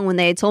pretty young when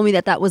they had told me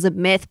that was a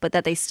myth, but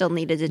that they still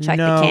needed to check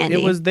the candy.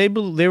 It was they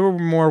were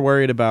more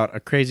worried about a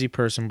crazy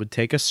person would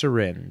take a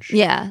syringe.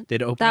 Yeah,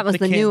 They'd open that up was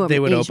the new. They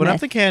would open myth.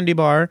 up the candy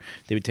bar.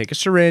 They would take a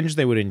syringe.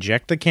 They would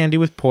inject the candy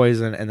with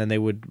poison, and then they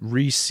would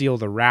reseal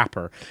the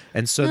wrapper.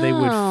 And so they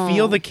would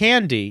feel the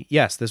candy.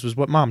 Yes, this was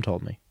what Mom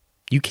told me.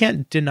 You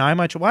can't deny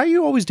much. Why are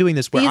you always doing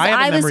this? Because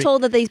I was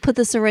told that they put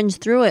the syringe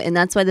through it, and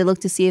that's why they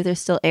looked to see if there's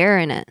still air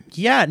in it.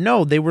 Yeah,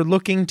 no, they were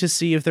looking to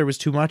see if there was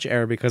too much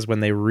air because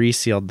when they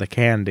resealed the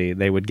candy,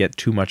 they would get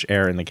too much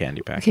air in the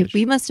candy package. Okay,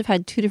 we must have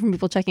had two different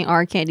people checking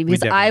our candy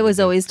because I was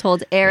always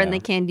told air in the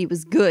candy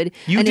was good.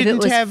 And if it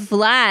was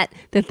flat,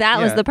 that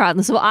was the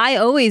problem. So I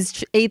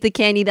always ate the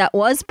candy that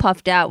was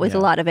puffed out with a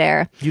lot of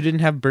air. You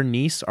didn't have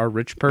Bernice, our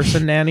rich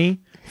person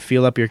nanny,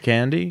 feel up your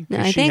candy? No,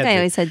 I think I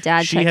always had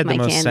Dad check my candy. She had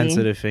the most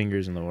sensitive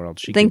fingers in the world.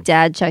 I think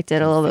Dad checked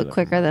it a little bit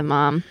quicker than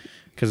Mom.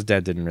 Because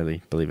Dad didn't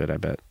really believe it, I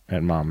bet,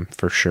 at Mom,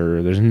 for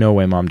sure. There's no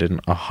way Mom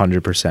didn't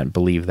 100%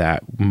 believe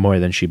that more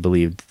than she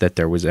believed that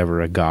there was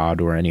ever a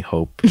God or any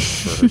hope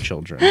for her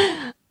children.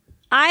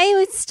 I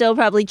would still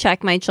probably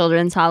check my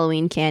children's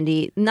Halloween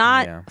candy,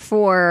 not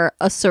for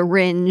a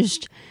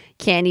syringed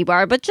candy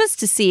bar, but just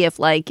to see if,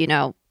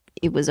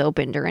 it was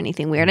opened or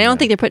anything weird. I don't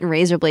think they're putting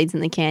razor blades in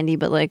the candy,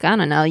 but I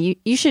don't know.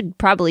 You should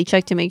probably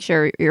check to make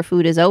sure your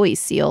food is always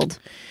sealed.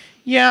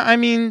 Yeah, I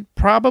mean,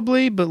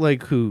 probably, but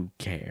who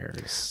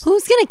cares?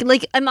 Who's gonna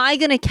am I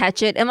gonna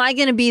catch it? Am I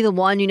gonna be the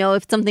one,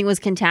 if something was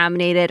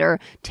contaminated or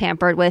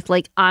tampered with,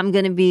 I'm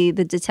gonna be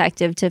the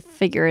detective to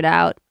figure it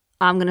out.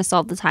 I'm gonna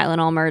solve the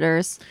Tylenol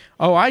murders.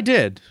 Oh, I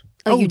did.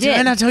 Oh, you did? Did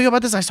I not tell you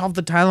about this? I solved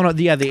the Tylenol.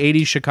 Yeah, the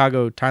 80s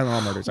Chicago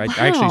Tylenol murders. I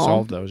actually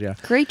solved those, yeah.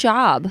 Great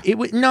job.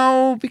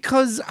 No,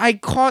 because I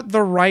caught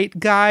the right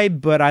guy,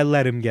 but I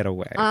let him get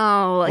away.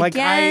 Oh,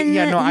 again?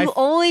 You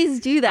always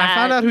do that. I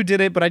found out who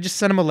did it, but I just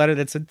sent him a letter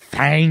that said,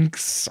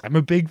 thanks, I'm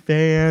a big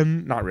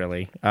fan. Not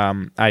really.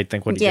 I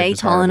think what he did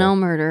was horrible. Tylenol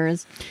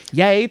murders.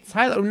 Yay,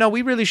 Tylenol. No,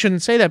 we really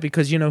shouldn't say that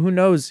because, who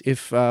knows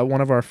if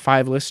one of our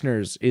 5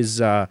 listeners is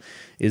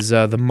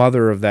the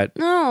mother of that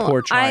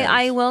poor child.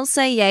 I will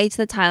say yay to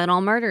the Tylenol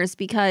murders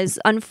because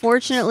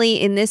unfortunately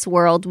in this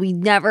world we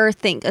never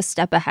think a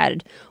step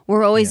ahead.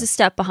 We're always a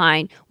step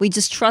behind. We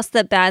just trust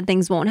that bad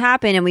things won't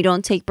happen and we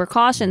don't take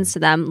precautions to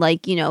them,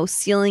 like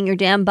sealing your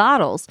damn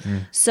bottles.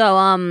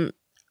 So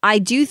I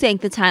do thank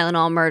the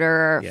Tylenol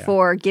murderer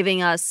for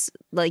giving us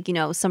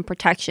some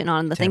protection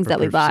on the things that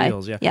we buy.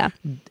 Seals, yeah.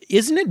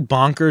 Isn't it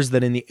bonkers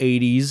that in the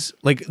 80s,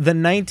 the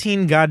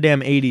 19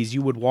 goddamn 80s,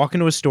 you would walk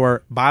into a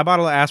store, buy a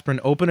bottle of aspirin,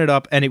 open it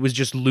up, and it was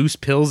just loose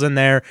pills in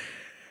there.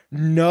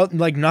 No,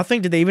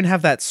 nothing. Did they even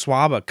have that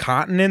swab of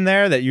cotton in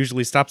there that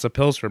usually stops the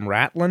pills from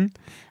rattling?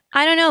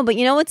 I don't know, but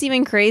what's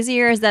even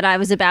crazier is that I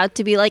was about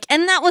to be and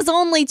that was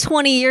only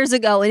 20 years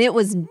ago, and it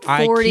was 40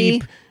 I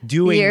keep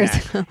doing years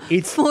that. ago.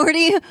 It's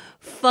 40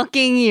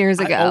 fucking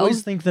years ago. I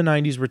always think the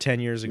 90s were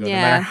 10 years ago, no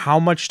matter how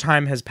much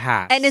time has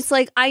passed. And it's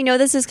I know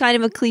this is kind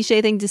of a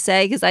cliche thing to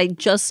say because I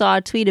just saw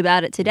a tweet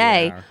about it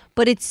today,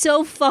 but it's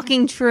so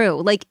fucking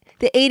true.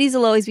 The 80s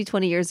will always be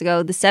 20 years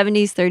ago, the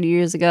 70s 30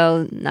 years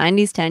ago,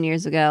 90s 10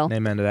 years ago.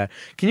 Amen to that.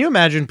 Can you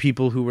imagine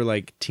people who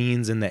were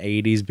teens in the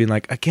 80s being I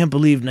can't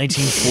believe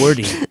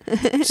 1940.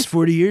 It's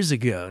 40 years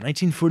ago.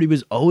 1940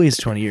 was always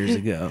 20 years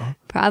ago.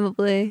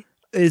 Probably.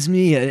 It's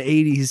me, an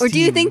 80s Or do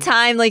you think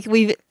time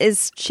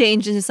is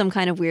changed into some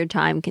kind of weird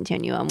time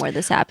continuum where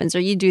this happens? Or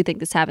you do think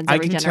this happens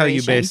every generation? I can tell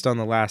you based on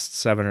the last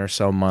 7 or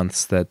so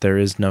months that there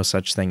is no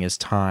such thing as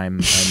time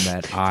and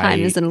that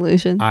time is an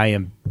illusion. I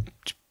am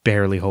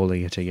barely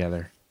holding it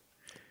together.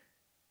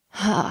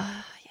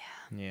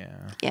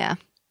 Yeah.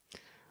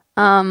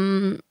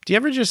 Do you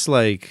ever just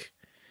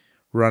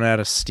run out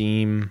of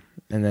steam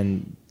and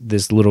then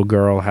this little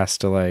girl has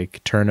to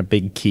turn a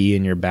big key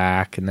in your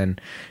back and then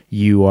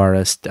you are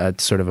a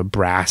sort of a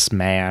brass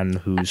man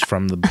who's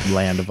from the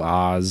land of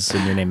Oz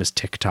and your name is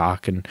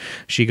TikTok and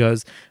she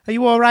goes, "Are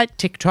you all right,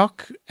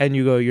 TikTok?" And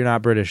you go, "You're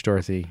not British,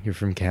 Dorothy. You're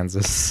from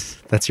Kansas."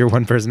 That's your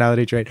one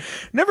personality trait.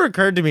 Never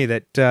occurred to me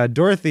that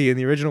Dorothy in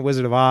the original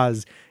Wizard of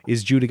Oz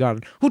is Judy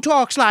Garland, who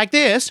talks like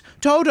this.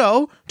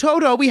 Toto,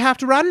 we have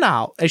to run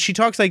now. As she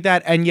talks like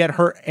that, and yet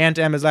her Aunt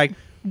Em is like,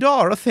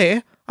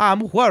 "Dorothy,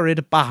 I'm worried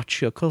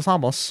about you because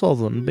I'm a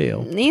Southern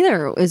Bill."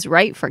 Neither is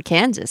right for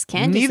Kansas.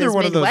 Kansas Neither is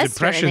one of those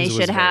Midwestern, impressions and they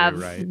should was have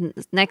right.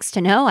 next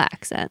to no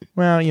accent.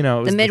 Well, it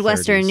was the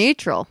Midwestern 30s.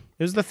 neutral.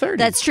 It was the 30s.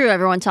 That's true.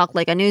 Everyone talked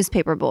like a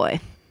newspaper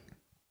boy.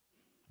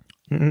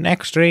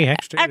 Extra.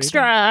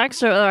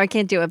 Oh, I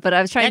can't do it, but I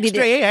was trying to be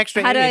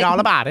extra. How do I all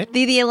about it.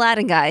 Be the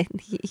Aladdin guy.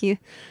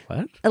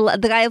 What?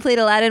 The guy who played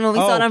Aladdin when we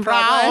saw it on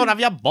Broadway. Proud of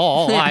your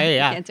boy.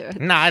 Can't do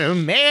it. I'll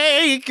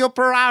make you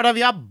proud of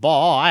your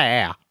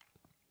boy.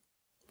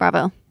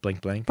 Bravo.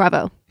 Blink, blink.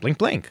 Bravo. Blink,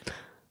 blink.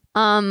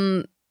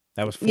 That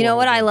was. You know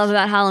what I love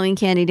about Halloween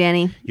candy,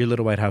 Danny? Your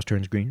little white house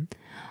turns green.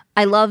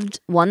 I loved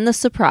the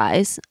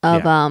surprise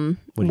of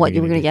What what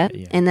you were gonna get,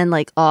 Yeah. and then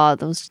like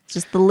those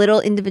just the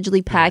little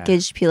individually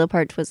packaged peel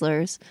apart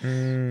Twizzlers.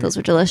 Those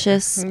were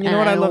delicious. You know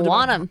what I loved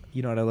want about, them.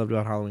 You know what I loved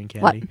about Halloween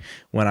candy?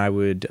 When I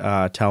would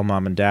tell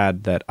mom and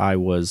dad that I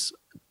was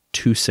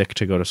too sick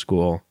to go to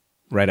school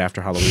right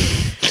after Halloween.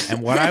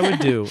 And what I would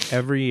do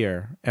every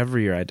year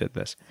I did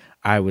this.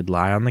 I would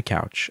lie on the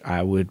couch.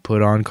 I would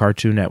put on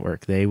Cartoon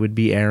Network. They would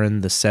be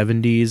airing the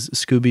 70s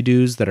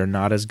Scooby-Doos that are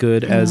not as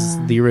good as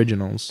the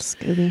originals.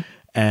 Scooby.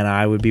 And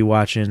I would be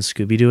watching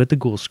Scooby-Doo at the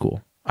Ghoul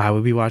School. I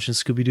would be watching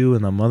Scooby-Doo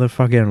and the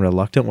motherfucking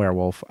Reluctant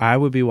Werewolf. I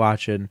would be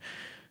watching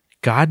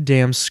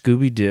goddamn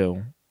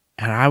Scooby-Doo.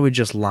 And I would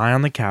just lie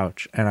on the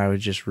couch and I would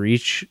just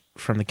reach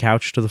from the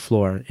couch to the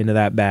floor into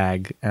that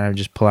bag and I would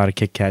just pull out a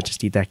Kit Kat,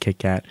 just eat that Kit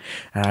Kat,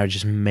 and I would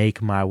just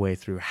make my way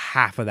through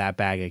half of that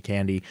bag of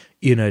candy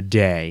in a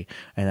day.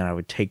 And then I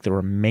would take the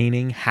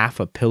remaining half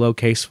a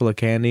pillowcase full of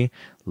candy,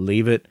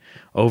 leave it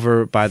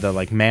over by the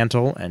like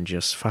mantle, and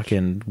just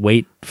fucking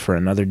wait for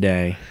another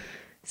day.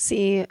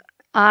 See,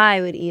 I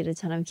would eat a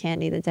ton of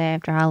candy the day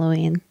after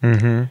Halloween.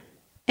 Mm-hmm.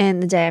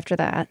 And the day after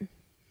that.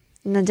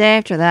 And the day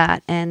after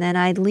that. And then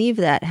I'd leave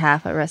that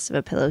half a rest of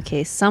a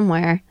pillowcase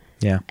somewhere.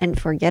 Yeah. And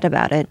forget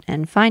about it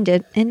and find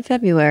it in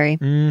February.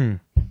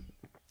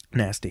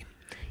 Nasty.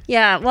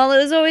 Yeah. Well, it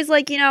was always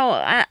like,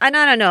 I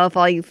don't know if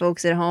all you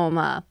folks at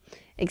home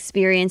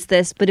experience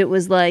this, but it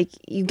was like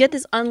you get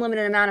this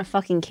unlimited amount of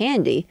fucking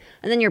candy.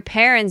 And then your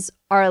parents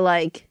are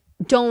like,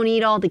 don't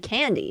eat all the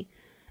candy.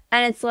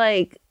 And it's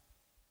like,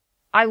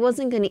 I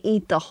wasn't going to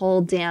eat the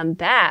whole damn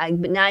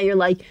bag, but now you're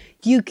like,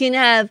 you can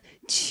have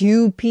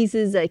 2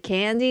 pieces of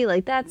candy.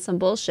 Like, that's some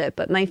bullshit.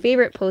 But my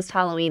favorite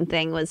post-Halloween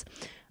thing was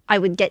I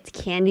would get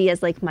candy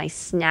as like my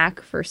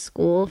snack for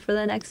school for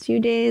the next few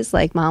days.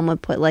 Like, mom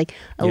would put like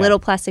a little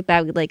plastic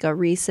bag with like a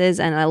Reese's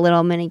and a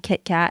little mini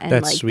Kit Kat. And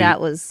that's like, sweet. that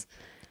was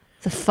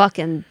the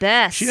fucking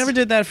best. She never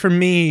did that for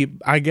me,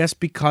 I guess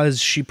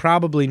because she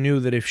probably knew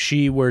that if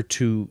she were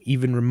to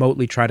even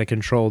remotely try to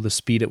control the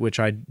speed at which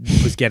I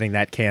was getting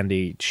that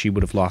candy, she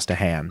would have lost a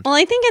hand. Well,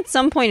 I think at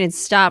some point it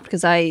stopped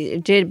because I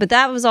did, but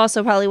that was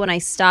also probably when I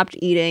stopped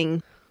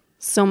eating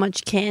so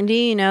much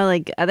candy.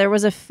 Like there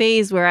was a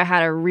phase where I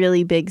had a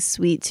really big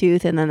sweet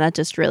tooth, and then that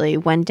just really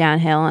went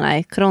downhill, and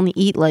I could only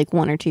eat like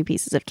 1 or 2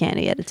 pieces of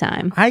candy at a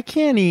time. I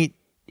can't eat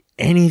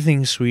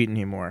anything sweet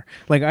anymore.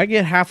 Like I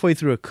get halfway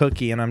through a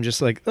cookie and I'm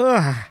just like,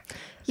 ugh.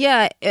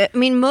 Yeah, I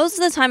mean, most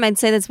of the time I'd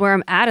say that's where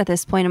I'm at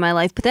this point in my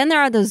life. But then there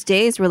are those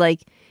days where,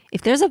 like,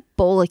 if there's a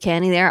bowl of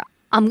candy there,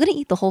 I'm gonna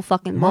eat the whole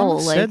fucking bowl.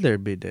 Mom said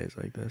there'd be days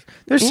like this.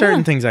 There's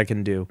certain things I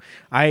can do.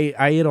 I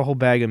ate a whole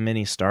bag of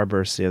mini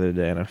Starbursts the other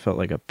day and I felt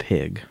like a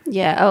pig.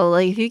 Yeah. Oh,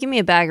 like if you give me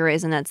a bag of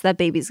Raisinets, that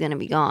baby's gonna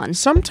be gone.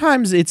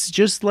 Sometimes it's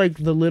just like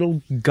the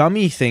little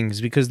gummy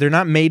things because they're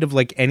not made of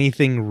like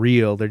anything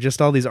real. They're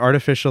just all these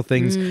artificial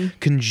things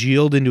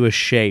congealed into a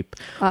shape.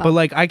 Oh. But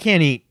like I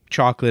can't eat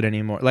chocolate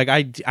anymore. Like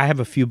I have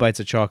a few bites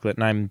of chocolate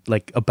and I'm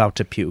like about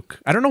to puke.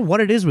 I don't know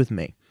what it is with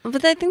me.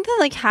 But I think that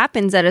like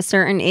happens at a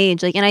certain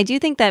age. Like, and I do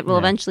think that will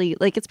eventually,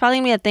 like, it's probably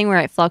gonna be a thing where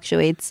it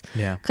fluctuates.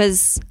 Yeah.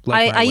 Because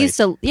Like I used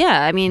to,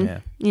 I mean,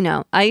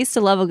 I used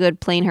to love a good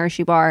plain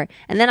Hershey bar,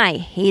 and then I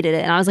hated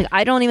it, and I was like,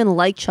 I don't even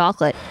like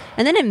chocolate.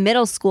 And then in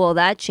middle school,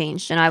 that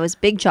changed, and I was a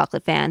big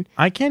chocolate fan.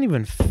 I can't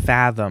even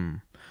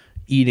fathom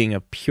eating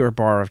a pure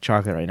bar of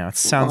chocolate right now. It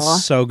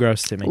sounds so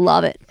gross to me.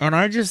 Love it. And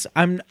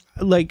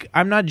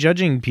I'm not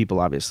judging people,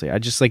 obviously. I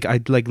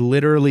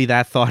literally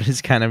that thought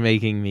is kind of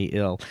making me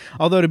ill.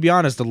 Although to be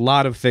honest, a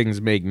lot of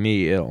things make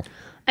me ill.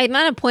 I'm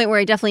at a point where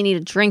I definitely need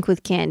a drink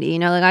with candy.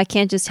 Like I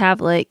can't just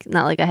have like,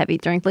 not like a heavy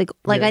drink,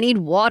 like I need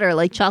water.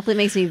 Like chocolate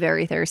makes me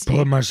very thirsty.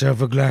 Pour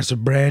myself a glass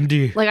of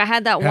brandy. Like I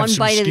had that Have one some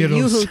bite of the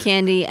Skittles. Yoo-Hoo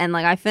candy, and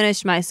like I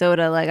finished my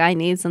soda. Like I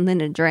need something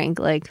to drink.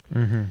 Like,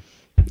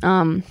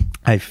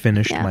 I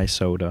finished my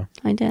soda.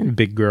 I did.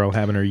 Big girl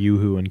having her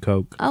Yoo-Hoo and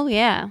Coke. Oh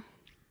yeah.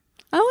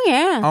 Oh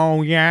yeah.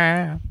 Oh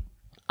yeah.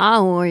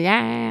 Oh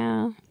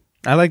yeah.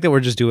 I like that we're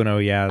just doing oh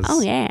yeahs.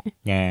 Oh yeah.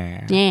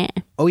 Yeah. Yeah.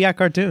 Oh yeah,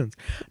 cartoons.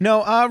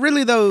 No,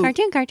 really though.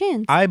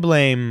 Cartoons. I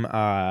blame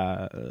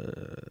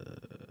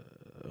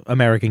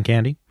American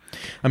candy.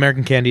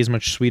 American candy is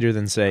much sweeter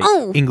than, say,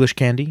 English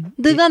candy.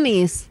 The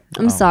gummies.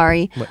 I'm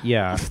sorry.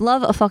 Yeah.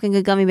 Love a fucking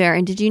good gummy bear.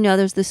 And did you know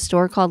there's this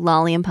store called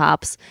Lolly and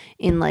Pops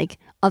in like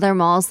other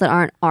malls that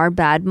aren't our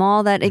bad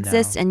mall that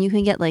exists, and you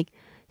can get like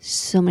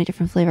so many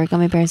different flavored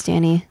gummy bears,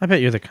 Danny. I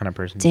bet you're the kind of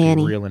person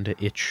Danny. who's real into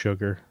It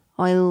Sugar.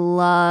 Oh, I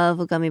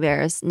love gummy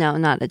bears. No,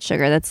 not at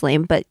sugar. That's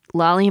lame. But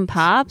Lolly and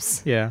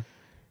Pops. Yeah.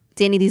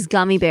 Danny, these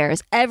gummy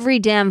bears, every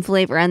damn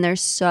flavor, and they're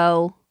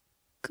so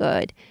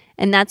good.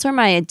 And that's where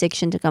my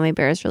addiction to gummy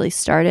bears really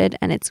started,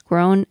 and it's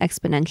grown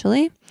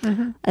exponentially.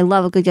 I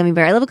love a good gummy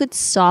bear. I love a good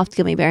soft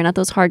gummy bear, not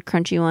those hard,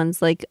 crunchy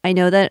ones. Like, I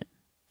know that,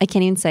 I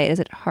can't even say it. Is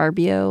it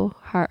Haribo?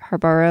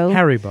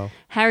 Haribo.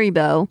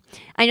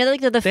 I know that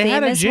like they're the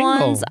famous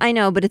ones. I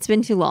know, but it's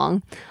been too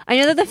long. I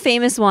know they're the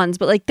famous ones,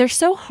 but like they're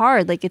so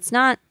hard. Like it's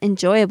not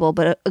enjoyable,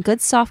 but a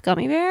good soft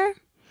gummy bear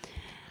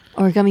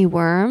or a gummy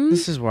worm.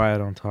 This is why I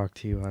don't talk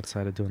to you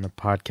outside of doing the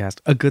podcast.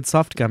 A good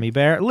soft gummy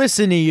bear.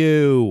 Listen to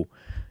you.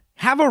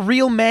 Have a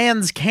real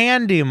man's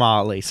candy,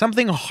 Molly.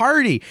 Something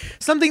hearty.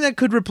 Something that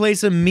could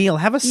replace a meal.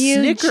 Have a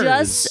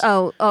Snickers.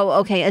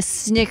 Okay, a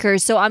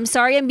Snickers. So I'm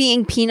sorry I'm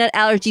being peanut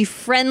allergy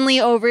friendly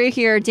over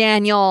here,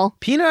 Daniel.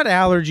 Peanut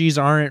allergies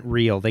aren't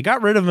real. They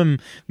got rid of them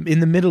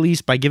in the Middle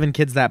East by giving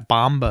kids that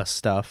Bomba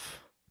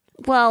stuff.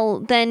 Well,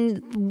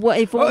 then what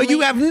if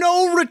you have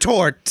no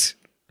retort.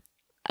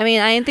 I mean,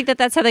 I didn't think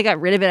that's how they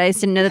got rid of it. I just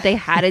didn't know that they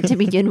had it to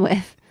begin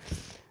with.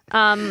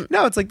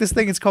 No, it's like this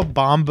thing. It's called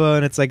Bomba,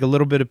 and it's like a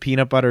little bit of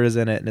peanut butter is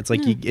in it, and it's like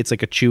it's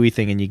like a chewy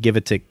thing, and you give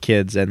it to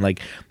kids, and like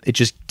it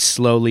just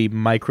slowly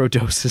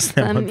microdoses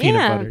them on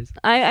peanut butters.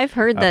 I've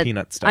heard that.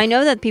 Peanut stuff. I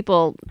know that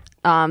people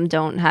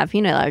don't have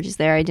peanut allergies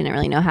there. I didn't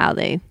really know how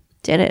they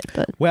did it,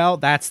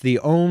 but that's the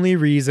only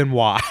reason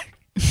why.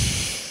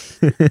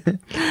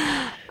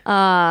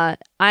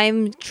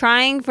 I'm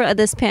trying for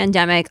this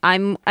pandemic.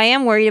 I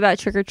am worried about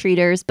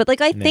trick-or-treaters, but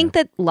like I think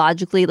that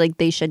logically like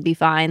they should be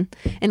fine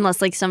unless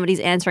like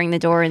somebody's answering the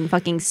door and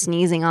fucking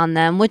sneezing on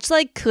them, which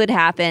like could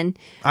happen.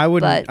 I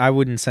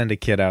wouldn't send a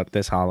kid out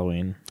this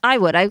Halloween.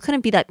 I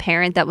couldn't be that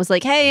parent that was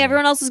like, "Hey,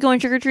 everyone else is going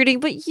trick-or-treating,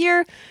 but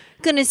you're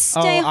gonna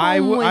stay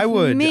home with I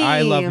would. me."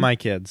 I love my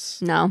kids.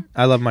 No.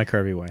 I love my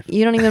curvy wife.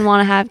 You don't even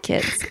want to have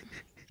kids.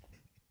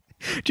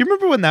 Do you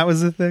remember when that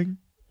was a thing?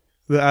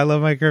 The I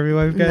love my curvy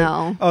wife guy?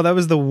 No. Oh, that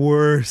was the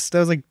worst. That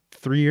was like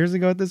 3 years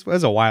ago at this point. It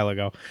was a while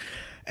ago.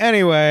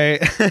 Anyway.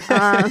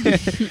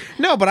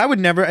 No, but I would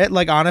never,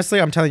 like, honestly,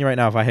 I'm telling you right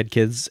now, if I had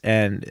kids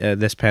and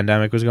this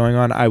pandemic was going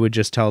on, I would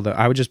just tell them,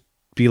 I would just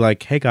be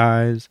like, hey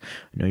guys,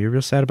 I know you're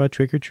real sad about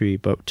trick or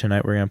treat, but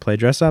tonight we're going to play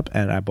dress up,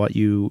 and I bought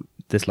you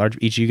this large,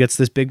 each of you gets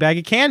this big bag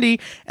of candy,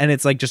 and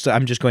it's like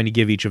I'm just going to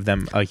give each of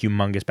them a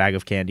humongous bag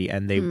of candy,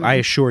 and I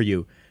assure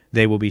you,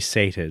 they will be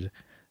sated.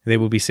 They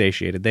will be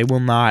satiated. They will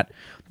not,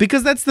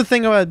 because that's the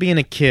thing about being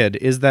a kid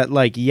is that,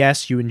 like,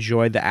 yes, you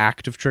enjoy the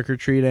act of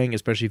trick-or-treating,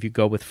 especially if you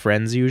go with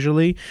friends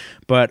usually,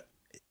 but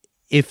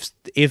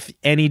if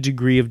any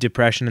degree of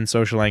depression and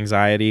social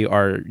anxiety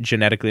are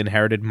genetically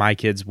inherited, my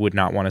kids would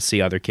not want to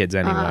see other kids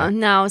anyway.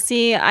 No,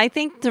 see, I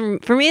think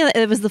for me,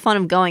 it was the fun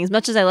of going. As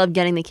much as I love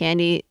getting the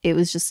candy, it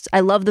was just,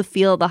 I love the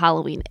feel of the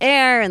Halloween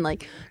air and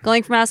like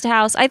going from house to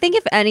house. I think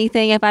if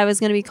anything, if I was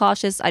going to be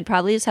cautious, I'd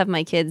probably just have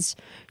my kids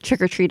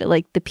trick-or-treat at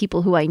like the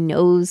people who I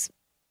know's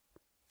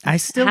I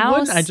still house.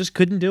 wouldn't. I just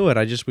couldn't do it.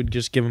 I just would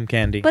just give them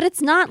candy. But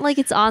it's not like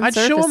it's on I'd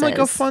surfaces. show them like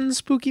a fun,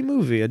 spooky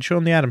movie. I'd show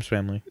them The Addams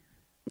Family.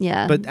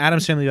 Yeah. But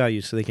Addams Family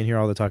Values, so they can hear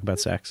all the talk about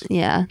sex.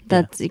 Yeah,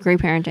 that's great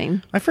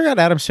parenting. I forgot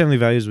Addams Family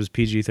Values was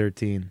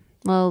PG-13.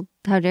 Well,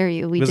 how dare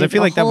you? We did I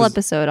feel like a whole that was,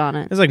 episode on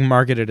it. It was like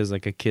marketed as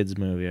like a kid's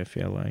movie, I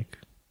feel like.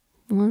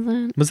 Was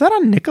it? Was that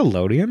on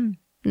Nickelodeon?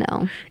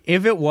 No.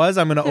 If it was,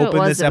 I'm going to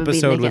open this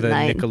episode with a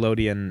Night.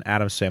 Nickelodeon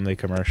Addams Family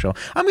commercial.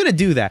 I'm going to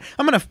do that.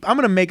 I'm going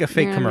to make a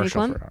fake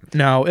commercial for it.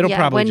 No, it'll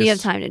probably when do you have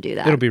time to do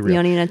that? It'll be real. You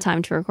don't even have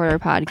time to record our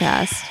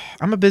podcast.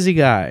 I'm a busy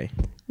guy.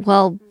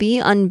 Well, be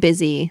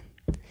unbusy.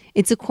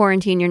 It's a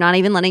quarantine. You're not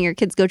even letting your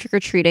kids go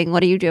trick-or-treating.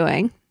 What are you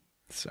doing?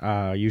 It's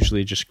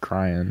usually just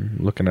crying,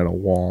 looking at a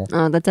wall.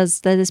 Oh, that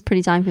is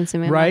pretty time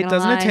consuming. Right?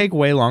 Doesn't it take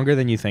way longer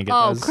than you think it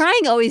does? Oh,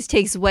 crying always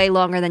takes way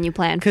longer than you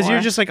plan for. Because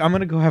you're just like, I'm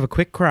going to go have a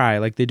quick cry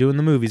like they do in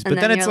the movies. But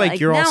then it's like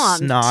you're all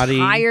snotty.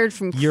 I'm tired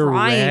from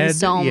crying red.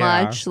 so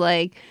much.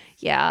 Like,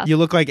 yeah. You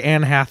look like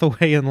Anne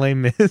Hathaway in Les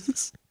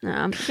Mis.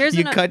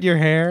 You cut your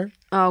hair.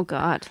 Oh,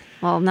 God.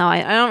 Well, no,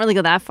 I don't really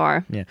go that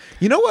far. Yeah.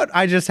 You know what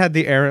I just had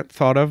the errant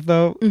thought of,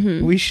 though?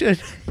 Mm-hmm. We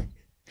should...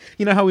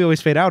 You know how we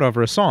always fade out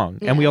over a song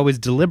and we always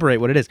deliberate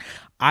what it is.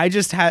 I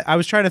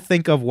was trying to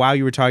think of while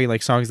you were talking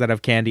like songs that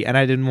have candy, and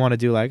I didn't want to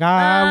do like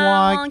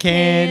I want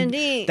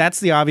candy.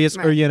 That's the obvious,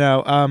 right.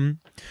 Or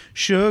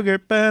sugar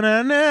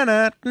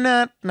banana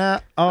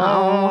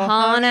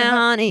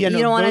honey. You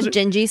don't want a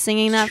Gingy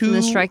singing that from the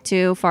Shrek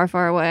 2 Far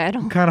Far Away. I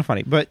don't. Kind of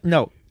funny, but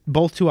no.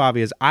 Both too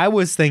obvious. I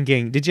was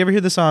thinking, did you ever hear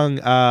the song,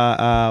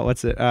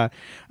 what's it?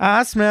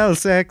 I smell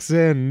sex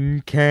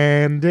and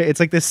candy. It's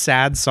like this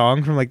sad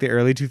song from like the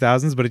early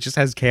 2000s, but it just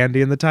has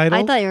candy in the title.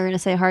 I thought you were going to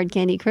say Hard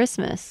Candy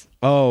Christmas.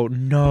 Oh,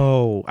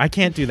 no. I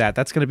can't do that.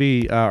 That's going to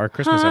be our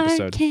Christmas episode.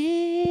 Hard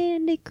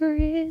Candy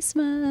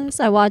Christmas.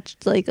 I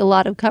watched like a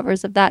lot of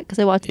covers of that because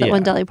I watched that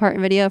one Dolly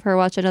Parton video of her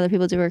watching other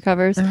people do her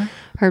covers.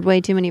 Heard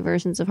way too many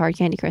versions of Hard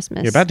Candy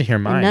Christmas. You're about to hear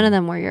mine. And none of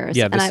them were yours.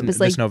 Yeah, and I was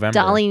like, November.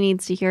 Dolly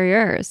needs to hear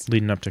yours.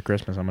 Leading up to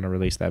Christmas, I'm going to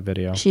release that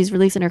video. She's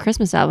releasing her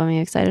Christmas album. Are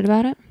you excited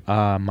about it?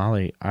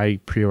 Molly, I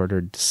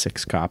pre-ordered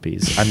 6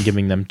 copies. I'm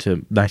giving them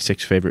to my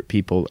 6 favorite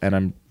people, and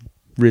I'm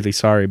really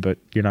sorry, but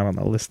you're not on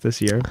the list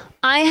this year.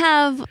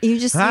 You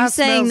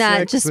saying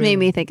that just made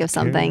me think of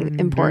something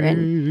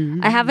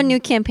important. I have a new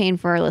campaign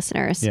for our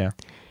listeners. Yeah.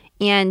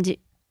 And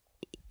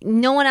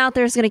no one out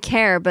there is going to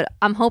care, but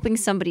I'm hoping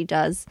somebody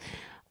does.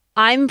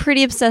 I'm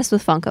pretty obsessed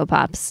with Funko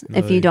Pops,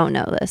 if you don't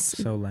know this.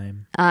 So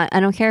lame. I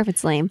don't care if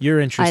it's lame.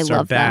 Your interests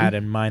are bad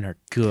and mine are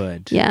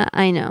good. Yeah,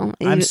 I know.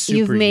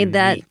 You've made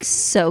that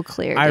so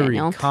clear,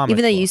 Daniel. I read comic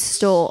even though books. you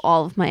stole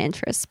all of my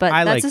interests. But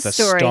that's like a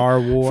story Star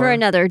Wars. For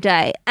another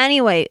day.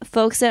 Anyway,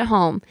 folks at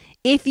home,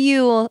 if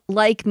you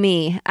like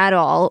me at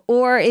all,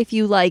 or if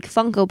you like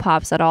Funko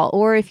Pops at all,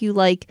 or if you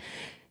like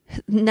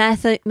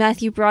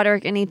Matthew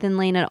Broderick and Nathan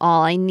Lane at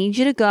all, I need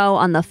you to go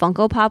on the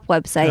Funko Pop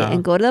website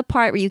and go to the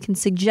part where you can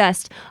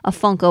suggest a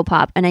Funko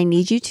Pop. And I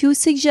need you to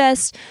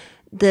suggest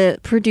the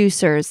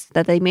producers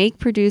that they make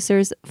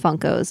producers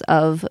Funkos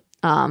of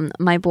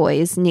my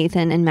boys,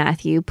 Nathan and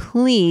Matthew.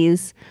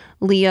 Please,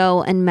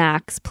 Leo and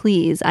Max,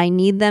 please. I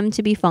need them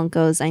to be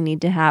Funkos. I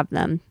need to have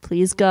them.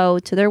 Please go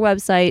to their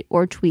website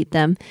or tweet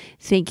them.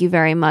 Thank you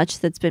very much.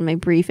 That's been my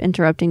brief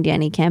Interrupting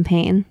Danny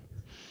campaign.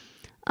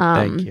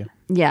 Thank you.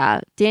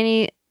 Yeah,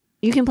 Danny,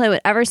 you can play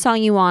whatever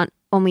song you want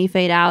when we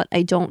fade out.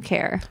 I don't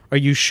care. Are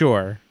you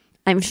sure?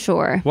 I'm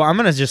sure. Well, I'm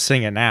going to just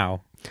sing it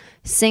now.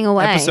 Sing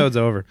away. Episode's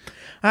over.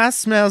 I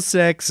smell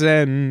sex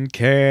and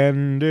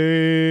candy.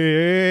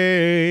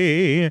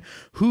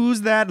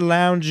 Who's that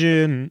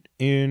lounging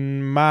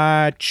in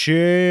my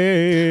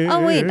chair?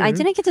 Oh, wait. I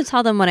didn't get to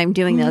tell them what I'm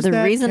doing, though. The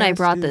reason I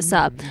brought this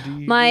up.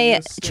 My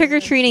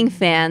trick-or-treating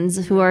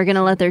fans who are going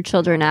to let their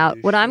children out,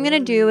 what I'm going to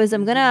do is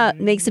I'm going to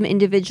make some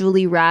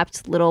individually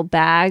wrapped little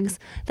bags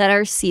that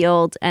are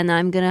sealed, and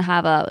I'm going to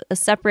have a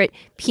separate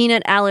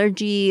peanut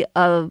allergy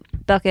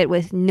bucket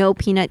with no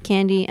peanut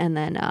candy, and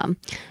then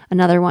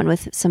another one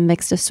with some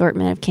mixed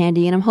assortment of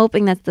candy. And I'm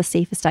hoping that's the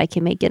safest I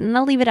can make it. And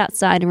I'll leave it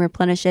outside and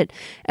replenish it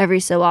every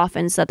so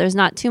often so that there's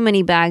not too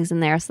many bags in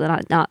there, so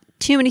that not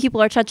too many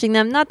people are touching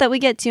them. Not that we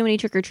get too many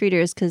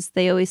trick-or-treaters, because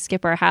they always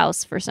skip our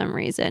house for some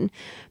reason.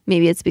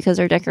 Maybe it's because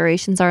our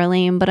decorations are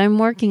lame, but I'm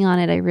working on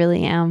it. I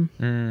really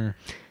am.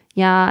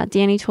 Yeah,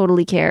 Danny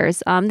totally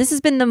cares. This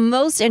has been the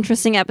most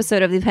interesting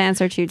episode of The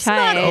Pants Are Too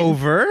Tight. It's not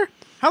over.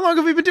 How long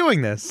have we been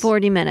doing this?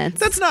 40 minutes.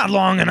 That's not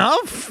long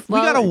enough.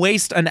 Well, we got to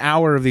waste an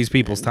hour of these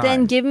people's time.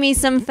 Then give me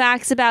some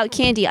facts about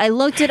candy. I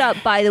looked it up,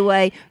 by the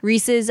way.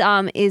 Reese's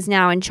is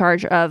now in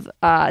charge of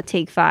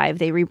Take 5.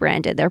 They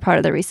rebranded. They're part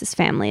of the Reese's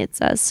family, it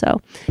says.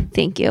 So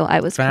thank you. I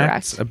was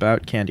facts correct.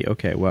 About candy.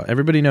 Okay, well,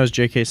 everybody knows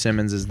J.K.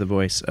 Simmons is the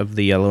voice of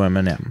the Yellow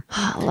M&M.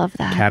 I love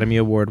that. Academy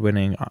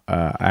Award-winning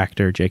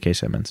actor J.K.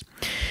 Simmons.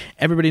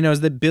 Everybody knows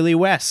that Billy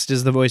West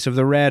is the voice of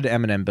the Red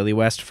M&M. Billy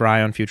West,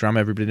 Fry on Futurama.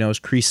 Everybody knows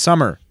Cree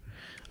Summer.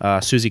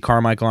 Susie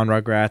Carmichael on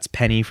Rugrats,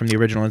 Penny from the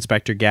original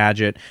Inspector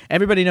Gadget.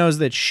 Everybody knows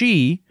that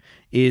she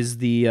is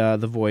the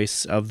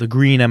voice of the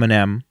green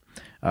M&M.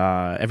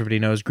 Everybody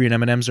knows green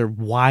M&Ms are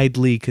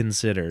widely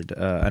considered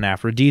an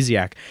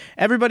aphrodisiac.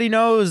 Everybody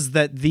knows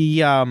that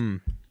the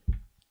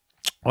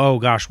oh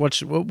gosh,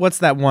 what's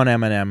that one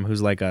M&M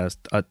who's like a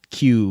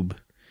cube?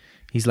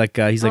 He's like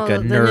a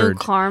nerd. The new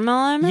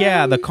caramel M&M?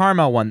 Yeah, the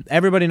caramel one.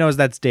 Everybody knows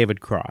that's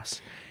David Cross.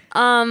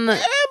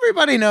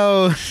 Everybody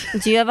knows.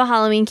 Do you have a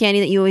Halloween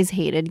candy that you always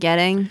hated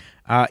getting?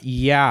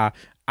 Yeah.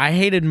 I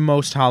hated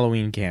most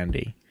Halloween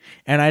candy.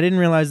 And I didn't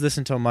realize this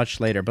until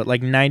much later, but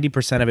like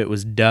 90% of it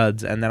was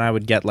duds, and then I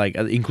would get like,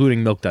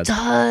 including milk duds.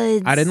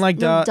 Duds. I didn't like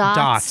dots.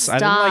 I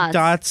didn't like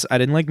dots. I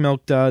didn't like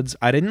milk duds.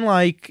 I didn't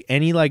like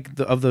any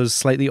of those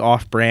slightly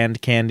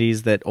off-brand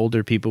candies that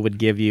older people would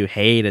give you.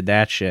 Hated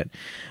that shit.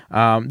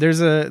 There's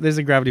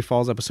a Gravity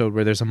Falls episode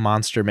where there's a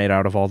monster made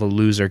out of all the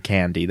loser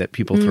candy that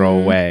people throw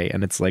away,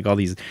 and it's like all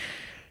these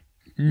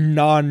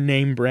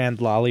non-name brand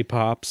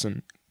lollipops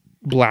and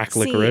black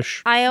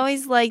licorice. I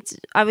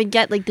would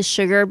get like the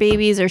sugar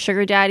babies or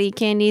sugar daddy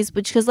candies,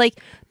 because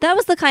like that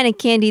was the kind of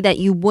candy that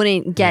you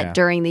wouldn't get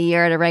during the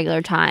year at a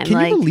regular time.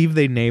 Can you believe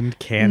they named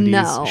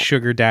candies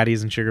sugar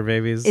daddies and sugar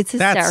babies? It's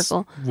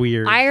hysterical. That's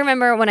weird. I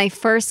remember when I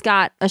first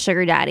got a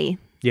sugar daddy.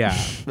 Yeah.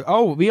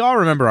 Oh, we all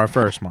remember our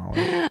first,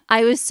 Molly.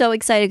 I was so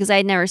excited because I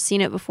had never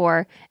seen it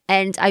before,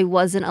 and I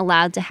wasn't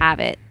allowed to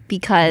have it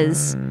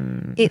because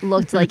it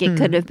looked like it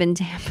could have been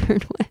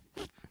tampered with.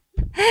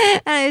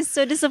 And I was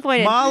so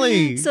disappointed.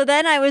 Molly! So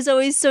then I was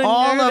always so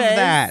all nervous. All of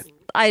that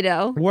I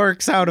know.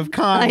 Works out of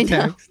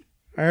context.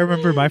 I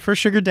remember my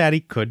first sugar daddy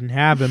couldn't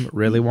have him,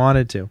 really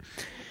wanted to.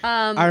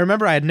 I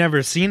remember I had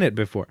never seen it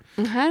before.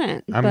 I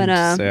hadn't. I'm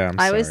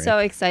I was so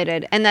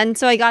excited. And then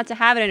so I got to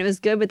have it and it was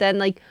good, but then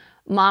like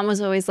Mom was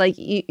always like,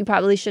 you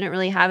probably shouldn't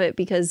really have it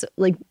because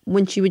like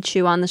when she would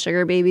chew on the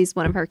sugar babies,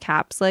 one of her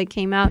caps like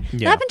came out.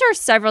 Yeah. It happened to her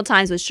several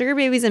times with sugar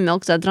babies and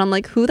milk duds. And I'm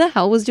like, who the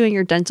hell was doing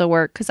your dental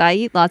work? Because I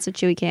eat lots of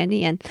chewy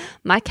candy and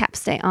my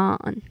caps stay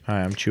on.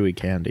 Hi, I'm Chewy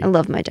Candy. I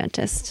love my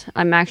dentist.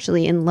 I'm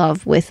actually in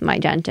love with my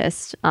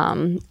dentist.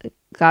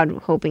 God,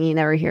 hoping he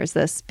never hears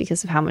this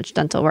because of how much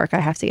dental work I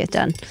have to get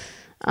done.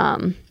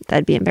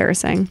 That'd be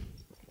embarrassing.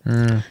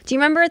 Do you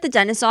remember at the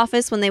dentist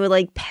office when they would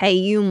like pay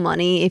you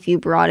money if you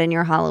brought in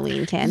your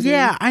Halloween candy?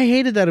 Yeah, I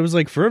hated that. It was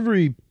like for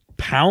every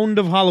pound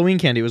of Halloween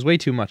candy, it was way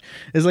too much.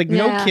 It's like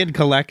no kid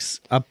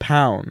collects a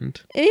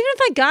pound. Even if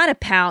I got a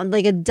pound,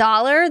 like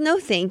 $1, no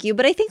thank you.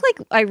 But I think like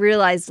I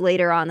realized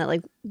later on that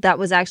like that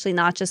was actually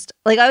not just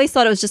like I always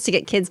thought it was just to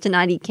get kids to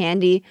not eat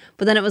candy,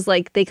 but then it was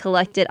like they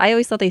collect it. I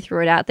always thought they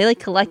threw it out. They like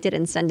collect it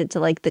and send it to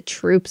like the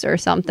troops or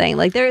something.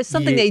 Like there is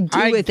something they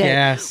do with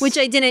it, which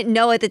I didn't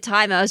know at the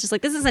time. I was just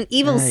like, this is an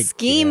evil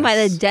scheme by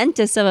the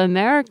dentists of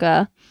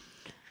America.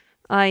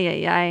 I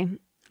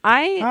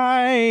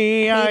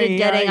hated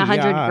getting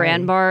 100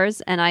 Grand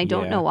bars, and I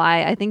don't know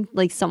why. I think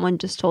like someone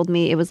just told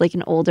me it was like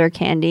an older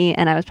candy,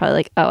 and I was probably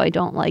like, oh, I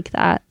don't like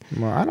that.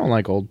 Well, I don't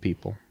like old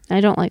people.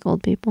 I don't like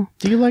old people.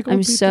 Do you like old I'm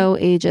people? so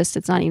ageist.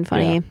 It's not even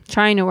funny. Yeah.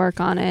 Trying to work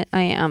on it.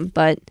 I am.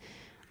 But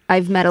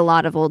I've met a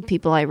lot of old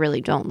people I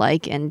really don't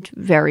like and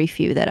very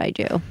few that I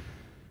do.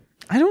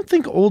 I don't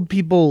think old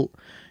people...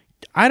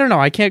 I don't know.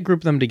 I can't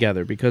group them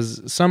together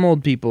because some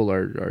old people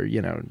are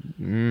you know,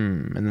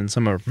 and then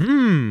some are,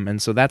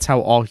 and so that's how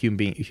all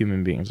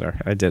human beings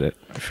are. I did it.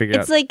 I figured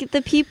out. It's like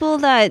the people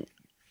that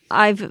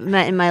I've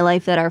met in my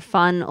life that are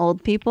fun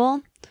old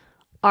people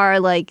are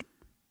like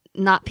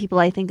not people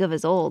I think of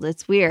as old.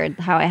 It's weird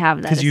how I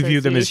have that. Because you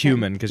view them as association.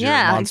 human because you're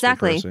a monster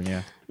person.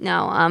 Yeah.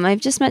 No,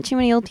 I've just met too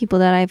many old people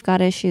that I've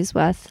got issues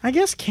with. I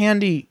guess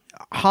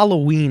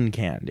Halloween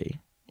candy,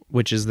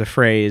 which is the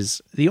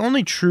phrase, the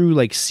only true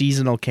like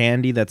seasonal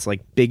candy that's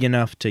like big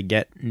enough to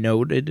get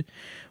noted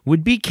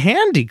would be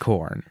candy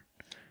corn.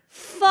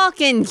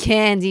 Fucking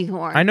candy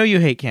corn. I know you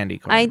hate candy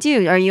corn. I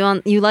do.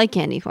 You like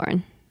candy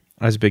corn?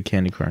 I was a big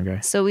candy corn guy.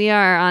 So we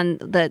are on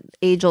the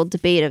age-old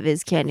debate of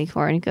is candy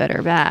corn good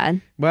or bad?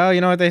 Well,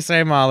 you know what they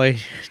say, Molly.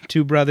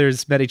 Two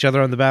brothers met each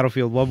other on the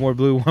battlefield. One more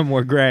blue, one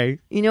more gray.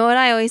 You know what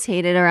I always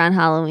hated around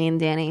Halloween,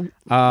 Danny?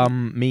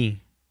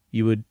 Me.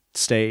 You would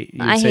say.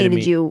 I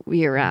hated you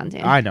year-round,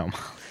 Danny. I know.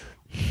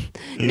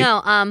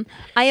 No,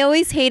 I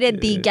always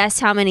hated the guess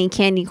how many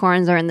candy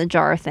corns are in the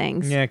jar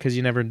things. Yeah, because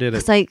you never did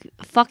it. Because I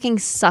fucking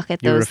suck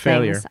at You were those a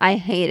failure. things. I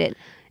hate it.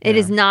 It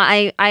is not.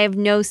 I have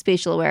no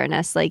spatial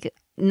awareness. Like.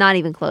 Not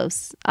even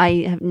close.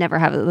 I have never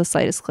had the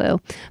slightest clue.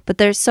 But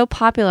they're so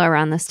popular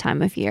around this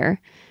time of year.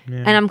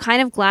 Yeah. And I'm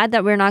kind of glad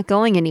that we're not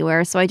going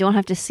anywhere so I don't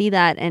have to see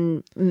that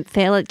and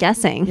fail at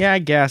guessing. Yeah, I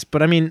guess.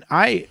 But I mean,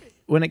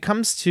 when it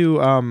comes to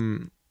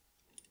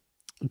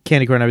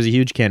candy corn, I was a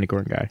huge candy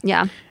corn guy.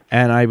 Yeah.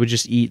 And I would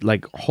just eat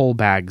like whole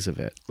bags of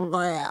it.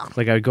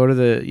 Like I would go to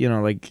the,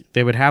 like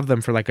they would have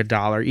them for like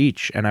 $1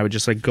 each. And I would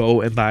just like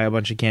go and buy a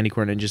bunch of candy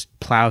corn and just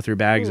plow through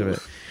bags of it.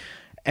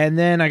 And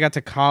then I got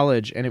to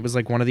college, and it was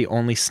like one of the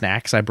only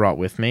snacks I brought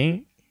with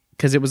me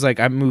because it was like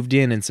I moved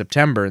in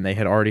September, and they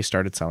had already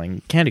started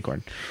selling candy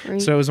corn.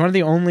 Right. So it was one of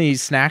the only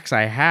snacks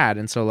I had,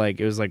 and so like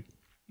it was like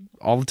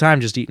all the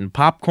time just eating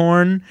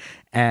popcorn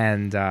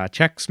and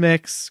Chex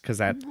Mix because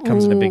that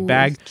comes in a big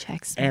bag,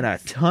 and a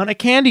ton of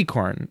candy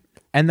corn.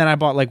 And then I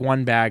bought like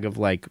one bag of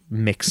like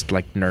mixed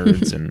like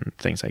Nerds and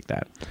things like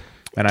that.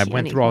 And I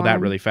went through all that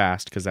really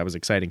fast because that was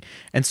exciting.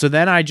 And so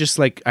then I just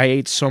like, I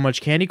ate so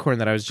much candy corn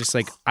that I was just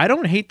like, I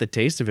don't hate the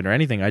taste of it or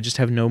anything. I just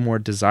have no more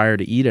desire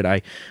to eat it.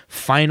 I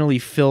finally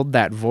filled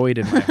that void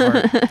in my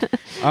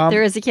heart.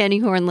 There is a candy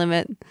corn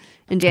limit.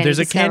 And Danny There's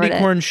a candy it.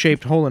 corn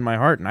shaped hole in my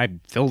heart and I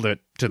filled it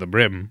to the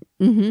brim.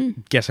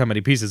 Mm-hmm. Guess how many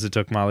pieces it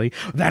took, Molly?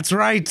 That's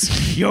right.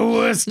 Your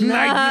worst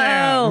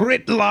nightmare.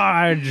 Writ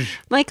large.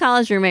 My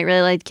college roommate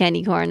really liked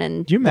candy corn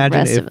and do you imagine the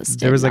rest if of us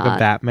there was like not. a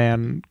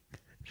Batman...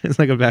 It's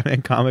like a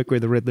Batman comic where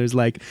the Riddler's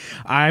like,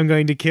 I'm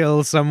going to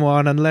kill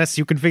someone unless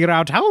you can figure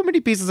out how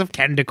many pieces of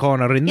candy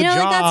corn are in the jar.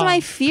 Like that's my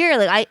fear.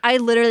 Like I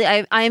literally,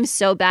 I am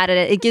so bad at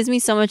it. It gives me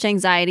so much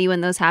anxiety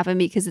when those happen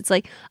because it's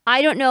like,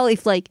 I don't know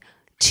if like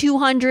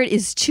 200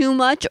 is too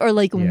much or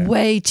like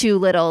way too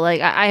little.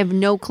 Like I have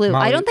no clue.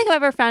 Molly, I don't think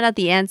I've ever found out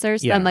the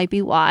answers. That might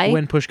be why.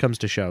 When push comes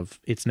to shove,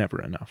 it's never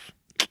enough.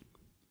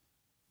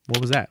 What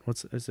was that?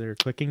 Is there a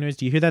clicking noise?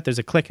 Do you hear that? There's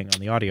a clicking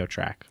on the audio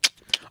track.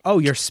 Oh,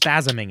 you're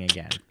spasming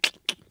again.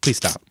 Please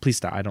stop. Please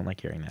stop. I don't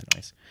like hearing that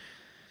noise.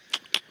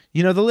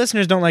 You know, the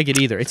listeners don't like it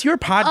either. It's your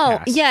podcast.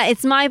 Oh, yeah,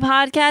 it's my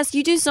podcast.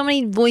 You do so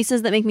many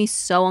voices that make me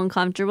so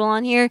uncomfortable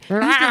on here. You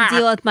have to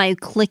deal with my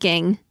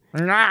clicking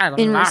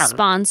in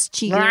response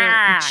to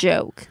your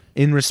joke.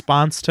 In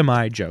response to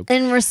my joke.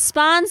 In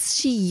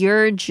response to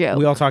your joke.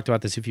 We all talked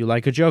about this. If you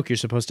like a joke, you're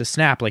supposed to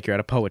snap like you're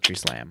at a poetry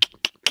slam.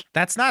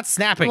 That's not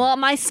snapping. Well,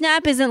 my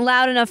snap isn't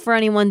loud enough for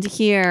anyone to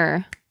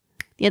hear.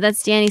 Yeah,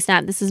 that's Danny's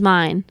snap. This is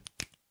mine.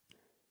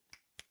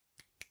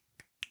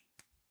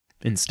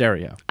 In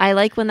stereo. I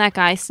like when that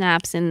guy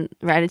snaps in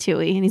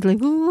Ratatouille and he's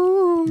like,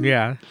 ooh.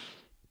 Yeah.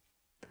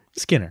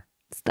 Skinner.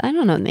 I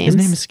don't know names.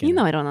 His name is Skinner. You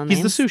know I don't know names.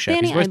 He's the sous chef.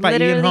 Danny, He's voiced I by Ian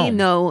literally Holm.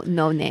 know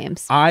no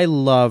names. I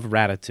love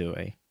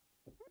Ratatouille.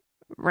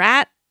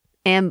 Rat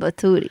and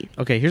Batootie.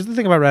 Okay, here's the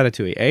thing about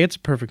Ratatouille. A, it's a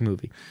perfect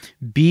movie.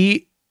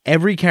 B,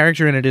 every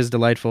character in it is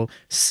delightful.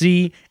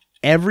 C,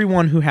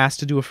 everyone who has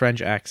to do a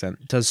French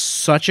accent does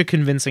such a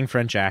convincing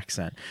French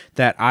accent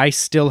that I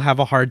still have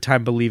a hard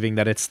time believing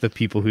that it's the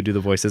people who do the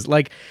voices.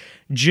 Like,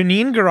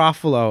 Janine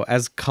Garofalo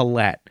as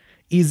Colette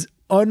is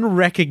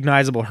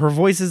unrecognizable. Her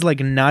voice is like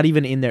not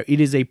even in there.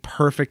 It is a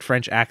perfect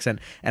French accent,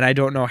 and I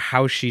don't know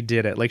how she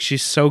did it. Like,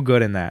 she's so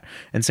good in that.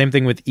 And same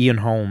thing with Ian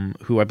Holm,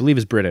 who I believe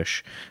is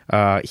British.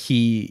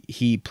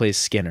 He plays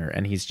Skinner,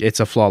 and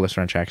it's a flawless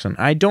French accent.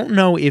 I don't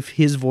know if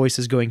his voice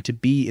is going to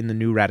be in the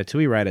new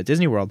Ratatouille ride at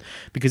Disney World,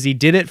 because he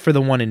did it for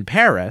the one in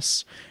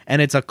Paris, and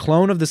it's a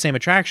clone of the same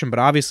attraction, but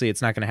obviously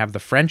it's not going to have the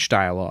French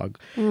dialogue.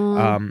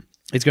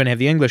 It's going to have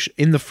the English.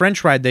 In the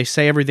French ride, they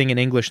say everything in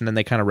English and then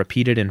they kind of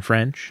repeat it in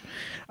French.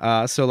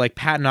 So like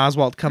Patton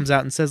Oswalt comes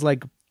out and says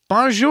like,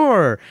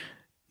 bonjour,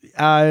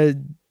 je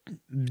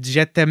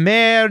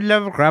t'aime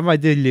le rama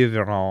de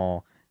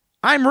livron.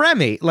 I'm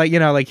Remy. Like, you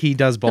know, like he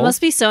does both. It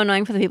must be so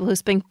annoying for the people who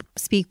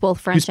speak both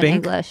French and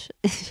English.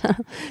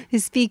 Who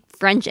speak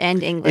French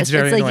and English. It's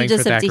very like annoying you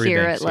just for have to Thackeray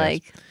hear Banks, it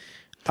yes.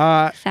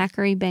 like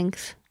Thackeray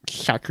Banks.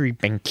 Thackeray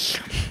Banks.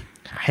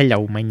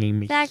 Hello, my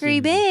name is Thackeray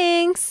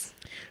Banks.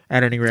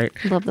 At any rate,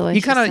 Love the way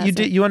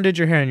you undid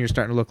your hair and you're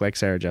starting to look like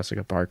Sarah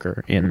Jessica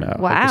Parker in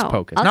Hocus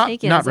Pocus. I'll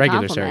take it as a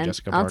regular compliment. Sarah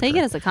Jessica Parker. I'll take it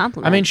as a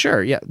compliment. I mean,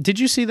 sure, yeah. Did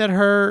you see that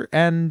her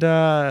and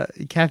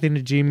Kathy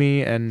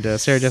Najimy and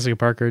Sarah Jessica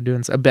Parker are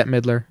doing Bette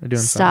Midler are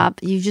doing Stop.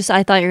 something?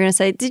 I thought you were gonna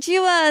say, did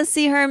you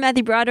see her and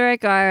Matthew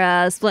Broderick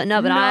are splitting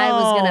up? And I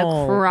was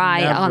gonna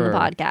cry on the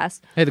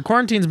podcast. Hey, the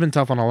quarantine's been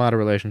tough on a lot of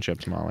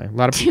relationships, Molly. A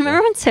lot of people. Do you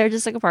remember when Sarah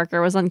Jessica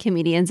Parker was on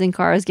Comedians in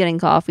Cars getting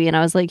coffee, and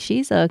I was like,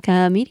 she's a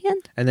comedian?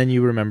 And then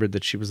you remembered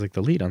that she was like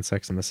the lead on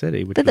Sex and the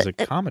City, which was a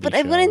comedy But show.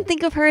 I wouldn't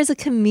think of her as a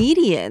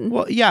comedian.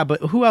 Well, yeah,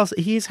 but who else?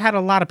 He's had a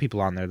lot of people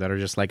on there that are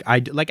just like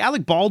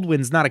Alec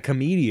Baldwin's not a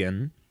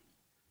comedian.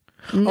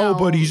 No, Oh,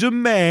 but he's a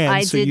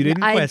man, so you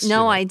didn't question.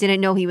 No, it. I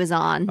didn't know he was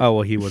on. Oh,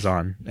 well, he was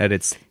on, and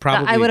it's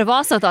probably. I would have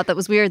also thought that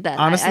was weird then.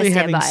 Honestly, I stand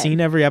having by seen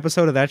it. every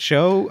episode of that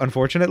show,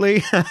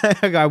 unfortunately,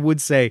 I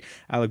would say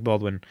Alec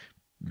Baldwin,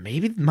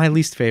 maybe my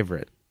least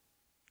favorite.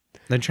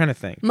 I'm trying to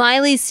think. My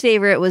least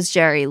favorite was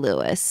Jerry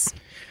Lewis.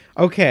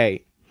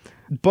 Okay,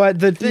 but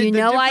the I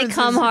difference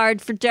come is-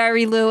 hard for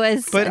Jerry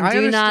Lewis. But and I do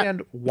understand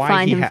not why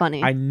find he him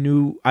funny.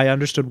 I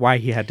understood why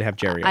he had to have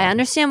Jerry. I on.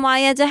 understand why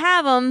he had to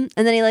have him,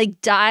 and then he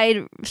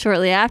died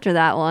shortly after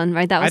that one,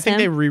 right? That was I think him.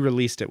 they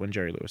re-released it when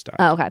Jerry Lewis died.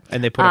 Oh, okay.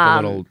 And they put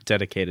up a little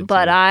dedicated.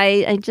 But to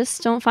I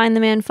just don't find the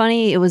man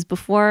funny. It was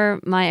before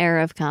my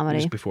era of it comedy.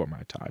 was before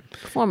my time.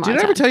 Before my Did I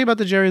time. ever tell you about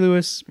the Jerry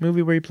Lewis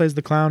movie where he plays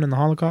the clown in the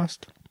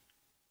Holocaust?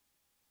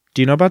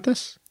 Do you know about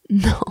this?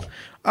 No.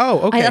 Oh,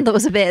 okay. I thought that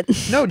was a bit.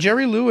 No,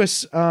 Jerry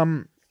Lewis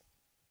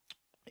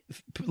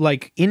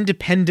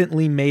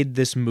independently made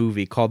this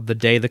movie called The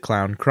Day the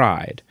Clown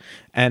Cried,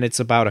 and it's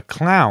about a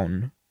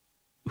clown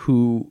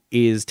who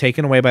is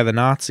taken away by the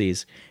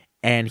Nazis,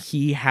 and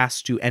he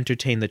has to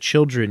entertain the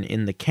children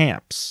in the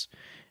camps,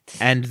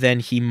 and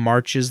then he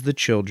marches the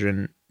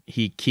children.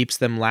 He keeps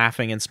them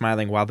laughing and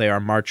smiling while they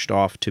are marched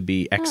off to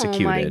be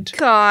executed. Oh my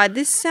God,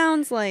 this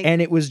sounds like... And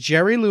it was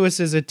Jerry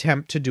Lewis's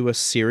attempt to do a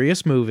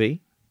serious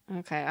movie.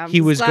 Okay, I'm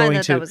He was glad going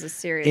that to. that was a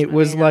serious It movie,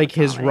 was not a like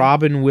his comedy.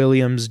 Robin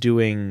Williams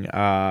doing.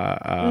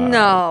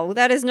 No,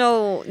 that is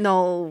no.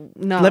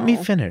 Let me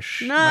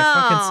finish my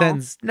fucking No.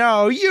 sentence.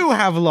 No, you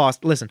have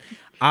lost. Listen,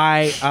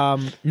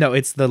 no,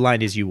 it's the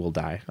line is "You will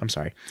die." I'm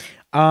sorry.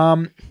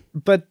 Yeah.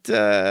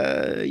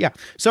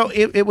 So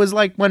it was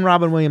like when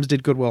Robin Williams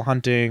did Good Will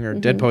Hunting or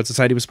Dead Poet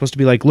Society. It was supposed to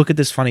be like, look at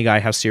this funny guy,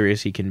 how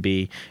serious he can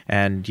be,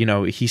 and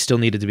he still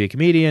needed to be a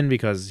comedian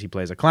because he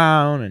plays a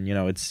clown, and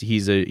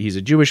he's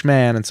a Jewish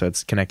man, and so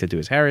it's connected to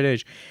his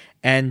heritage.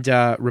 And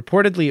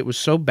reportedly, it was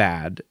so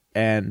bad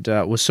and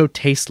was so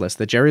tasteless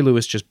that Jerry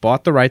Lewis just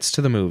bought the rights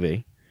to the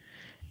movie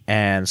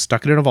and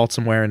stuck it in a vault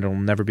somewhere, and it'll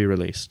never be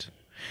released.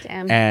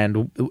 Damn.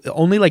 And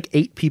only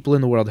 8 people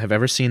in the world have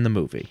ever seen the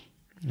movie.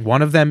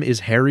 One of them is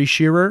Harry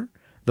Shearer,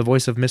 the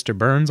voice of Mr.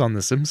 Burns on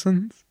The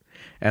Simpsons,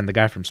 and the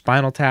guy from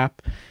Spinal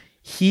Tap.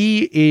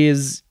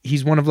 He's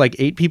one of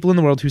 8 people in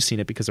the world who's seen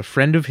it because a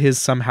friend of his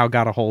somehow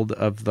got a hold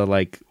of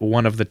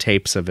one of the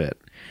tapes of it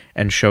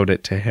and showed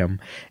it to him.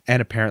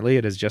 And apparently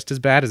it is just as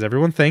bad as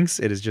everyone thinks.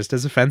 It is just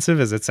as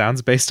offensive as it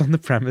sounds based on the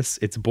premise.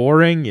 It's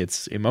boring.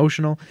 It's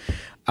emotional.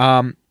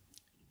 And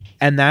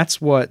that's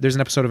there's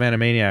an episode of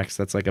Animaniacs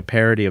that's like a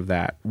parody of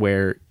that,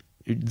 where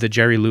the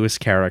Jerry Lewis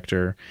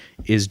character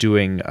is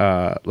doing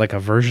a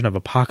version of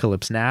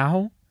Apocalypse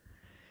Now,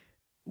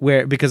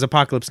 because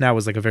Apocalypse Now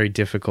was a very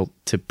difficult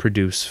to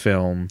produce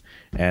film,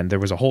 and there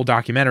was a whole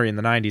documentary in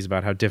the 90s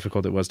about how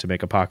difficult it was to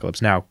make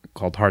Apocalypse Now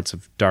called Hearts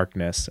of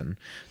Darkness. And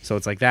so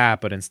it's like that,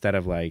 but instead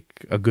of a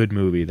good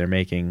movie, they're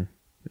making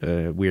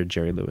a weird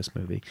Jerry Lewis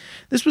movie.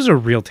 This was a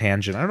real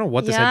tangent. I don't know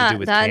what this had to do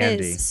with that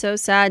candy. is so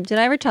sad. Did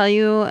I ever tell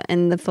you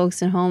and the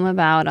folks at home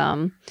about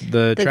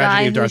The the tragedy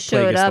guy of who Darth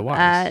showed Plagueis the up Wise.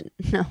 at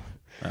no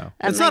Oh.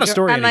 at It's my not a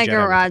story at my any Jedi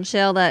would garage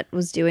sale that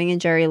was doing a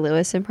Jerry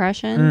Lewis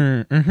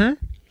impression? Mm-hmm.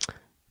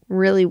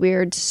 Really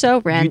weird,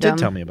 so random. You did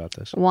tell me about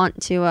this.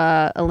 Want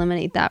to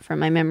eliminate that from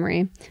my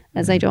memory,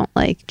 as I don't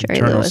like Jerry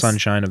Eternal Lewis.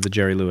 Sunshine of the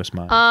Jerry Lewis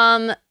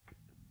Mind.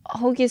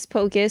 Hocus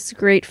Pocus,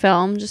 great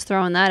film. Just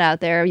throwing that out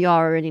there. You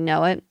already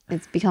know it.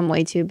 It's become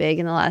way too big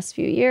in the last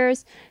few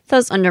years,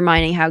 thus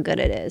undermining how good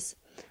it is.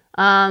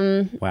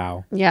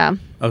 Wow. Yeah.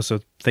 Oh, so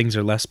things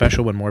are less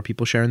special when more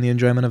people share in the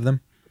enjoyment of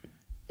them?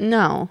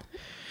 No.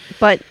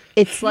 But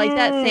it's like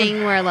that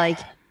thing where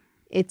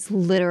it's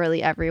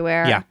literally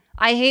everywhere. Yeah.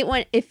 I hate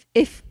when if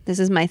this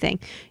is my thing.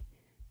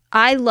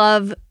 I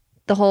love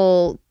the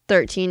whole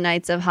 13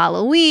 nights of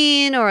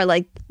Halloween, or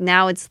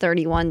now it's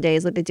 31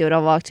 days they do it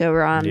all of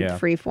October on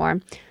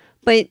Freeform.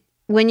 But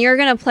when you're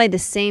going to play the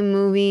same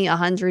movie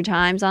 100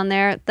 times on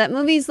there, that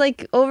movie's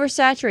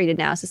oversaturated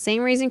now. It's the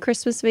same reason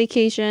Christmas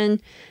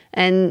Vacation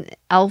and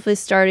Elf is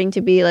starting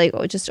to be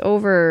just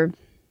over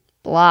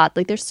blot.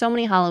 There's so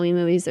many Halloween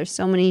movies, there's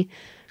so many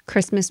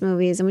Christmas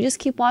movies, and we just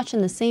keep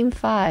watching the same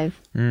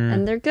 5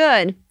 and they're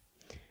good.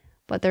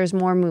 but there's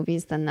more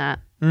movies than that.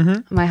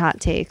 Mm-hmm. My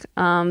hot take.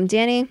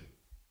 Danny,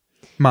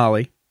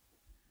 Molly.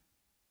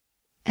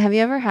 have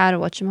you ever had a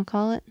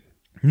whatchamacallit?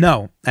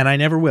 No, and I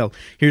never will.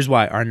 Here's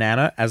why. Our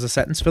Nana, as a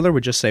sentence filler,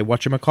 would just say,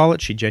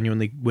 whatchamacallit. She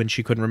genuinely, when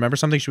she couldn't remember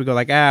something, she would go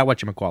like,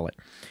 whatchamacallit.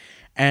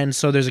 And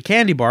so there's a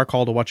candy bar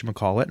called a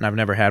whatchamacallit, and I've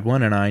never had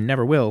one, and I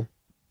never will.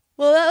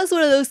 Well, that was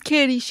one of those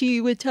candies she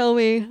would tell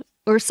me,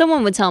 or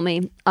someone would tell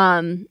me,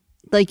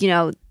 like, you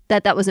know,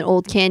 that was an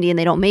old candy and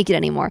they don't make it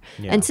anymore.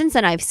 Yeah. And since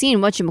then, I've seen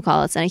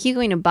whatchamacallits, and I keep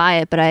going to buy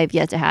it, but I have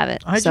yet to have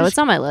it. So it's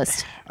on my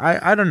list.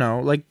 I don't know.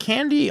 Like,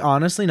 candy,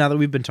 honestly, now that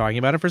we've been talking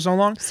about it for so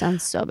long,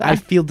 Sounds so bad. I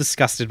feel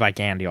disgusted by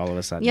candy all of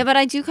a sudden. Yeah, but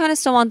I do kind of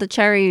still want the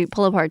cherry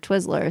pull-apart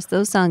Twizzlers.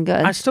 Those sound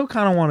good. I still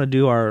kind of want to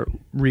do our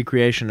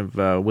recreation of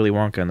Willy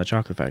Wonka and the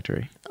Chocolate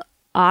Factory.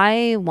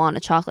 I want a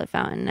chocolate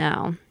fountain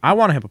now. I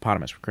want a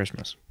hippopotamus for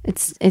Christmas.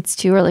 It's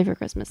too early for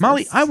Christmas.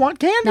 Molly, I want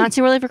candy. Not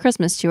too early for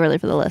Christmas, too early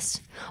for the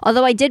list.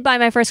 Although I did buy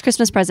my first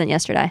Christmas present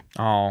yesterday.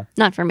 Oh.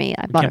 Not for me.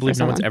 I bought Can't it for believe no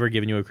someone. one's ever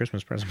given you a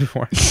Christmas present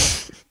before.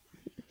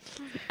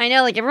 I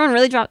know, like everyone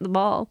really dropped the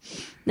ball.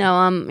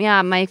 No,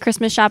 yeah, my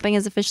Christmas shopping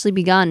has officially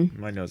begun.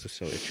 My nose is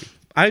so itchy.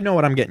 I know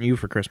what I'm getting you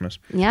for Christmas.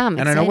 Yeah, I'm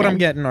and excited. I know what I'm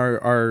getting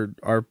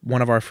our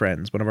one of our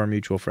friends, one of our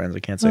mutual friends. I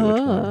can't say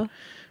which one.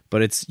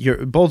 But it's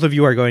both of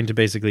you are going to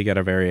basically get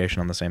a variation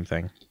on the same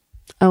thing.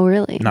 Oh,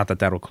 really? Not that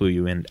that'll clue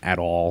you in at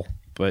all,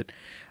 but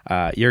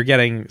you're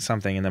getting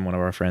something, and then one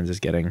of our friends is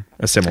getting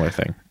a similar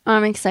thing.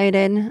 I'm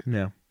excited.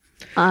 Yeah.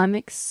 I'm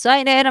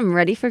excited. I'm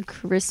ready for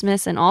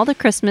Christmas and all the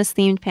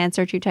Christmas-themed Pants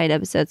Are Too Tight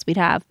episodes we'd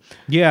have.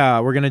 Yeah,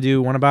 we're gonna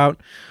do one about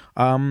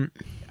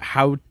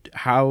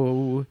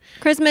how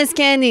Christmas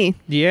candy.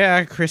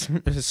 Yeah,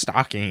 Christmas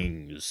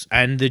stockings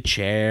and the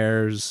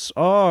chairs.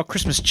 Oh,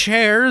 Christmas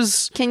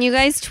chairs. Can you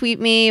guys tweet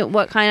me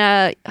what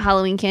kind of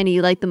Halloween candy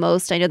you like the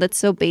most? I know that's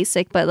so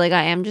basic, but like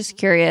I am just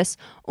curious.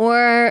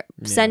 Or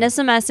send us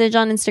a message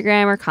on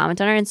Instagram or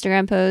comment on our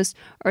Instagram post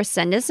or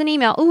send us an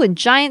email. Ooh, a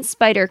giant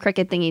spider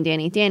cricket thingy,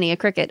 Danny. Danny, a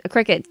cricket.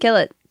 Kill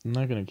it. I'm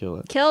not gonna kill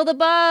it. Kill the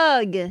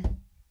bug.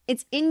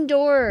 It's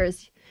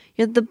indoors.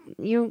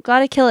 You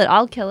gotta kill it.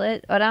 I'll kill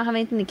it. I don't have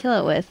anything to kill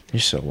it with.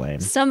 You're so lame.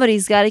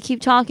 Somebody's gotta keep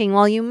talking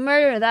while you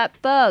murder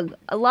that bug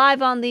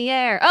alive on the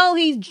air. Oh,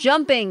 he's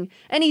jumping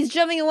and he's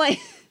jumping away.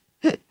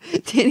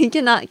 Danny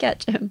cannot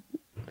catch him.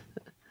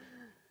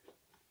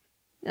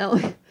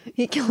 No,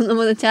 he killed him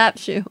with a tap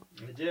shoe.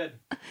 I did.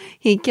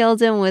 He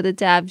killed him with a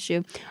tap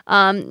shoe.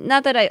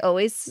 Not that I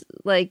always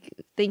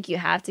think you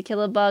have to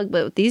kill a bug,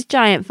 but with these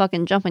giant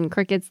fucking jumping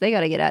crickets, they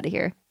gotta get out of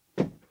here.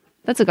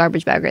 That's a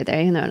garbage bag right there.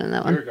 You know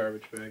that one. You're a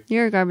garbage bag.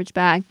 You're a garbage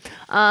bag.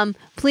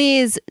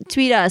 Please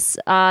tweet us.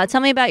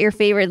 Tell me about your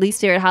favorite,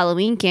 least favorite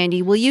Halloween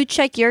candy. Will you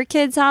check your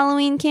kids'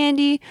 Halloween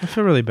candy? I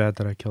feel really bad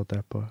that I killed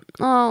that bug.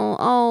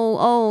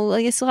 Oh.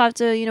 I guess you'll have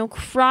to,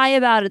 cry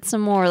about it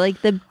some more.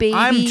 Like the baby.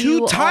 I'm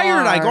too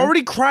tired. I are.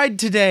 already cried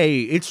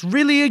today. It's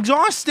really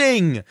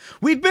exhausting.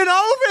 We've been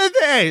over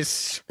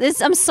this.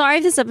 I'm sorry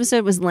if this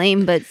episode was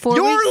lame, but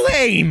You're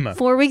lame.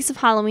 4 weeks of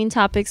Halloween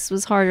topics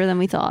was harder than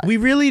we thought. We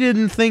really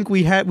didn't think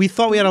we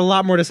thought we had a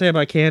lot more to say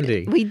about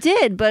candy. We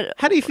did, but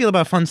How do you feel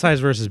about fun size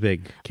versus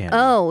big candy?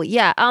 oh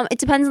yeah, it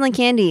depends on the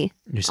candy.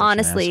 You're such an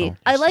Honestly, asshole.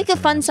 I You're like such a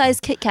an fun size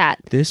Kit Kat,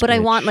 but I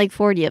bitch. want like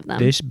 40 of them.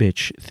 This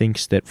bitch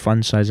thinks that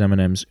fun size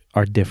M&Ms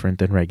are different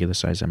than regular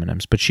size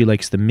M&Ms, but she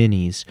likes the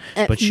minis.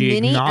 But she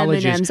mini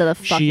acknowledges M&Ms are the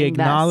fucking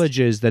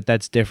that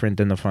that's different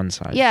than the fun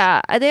size.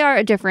 Yeah, they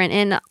are different,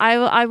 and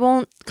I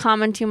won't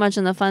comment too much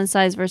on the fun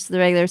size versus the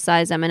regular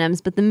size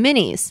M&Ms, but the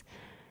minis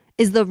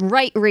is the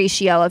right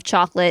ratio of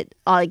chocolate,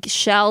 like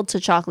shell to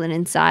chocolate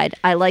inside.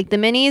 I like the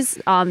minis.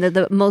 They're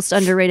the most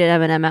underrated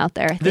M&M out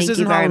there. This Thank isn't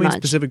you very Halloween much.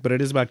 specific, but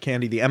it is about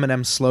candy. The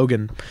M&M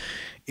slogan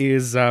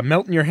is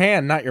melt in your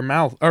hand, not your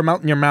mouth, or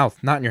melt in your mouth,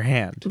 not in your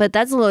hand. But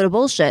that's a load of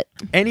bullshit.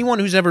 Anyone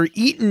who's ever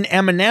eaten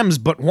M&Ms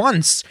but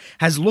once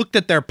has looked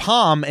at their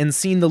palm and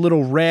seen the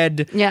little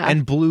red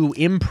and blue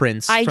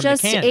imprints I from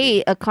just the candy.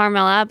 ate a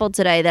caramel apple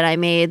today that I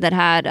made that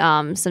had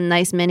some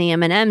nice mini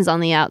M&Ms on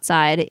the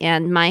outside,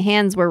 and my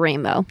hands were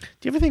rainbow.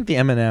 Do you ever think the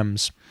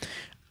M&Ms...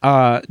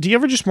 do you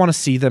ever just want to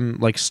see them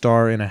like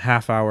star in a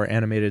half-hour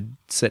animated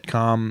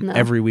sitcom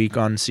every week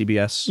on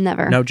CBS?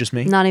 Never. No, just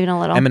me? Not even a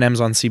little.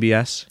 M&M's on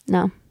CBS?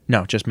 No,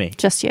 No, just me.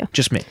 just you.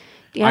 Just me.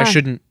 Yeah. I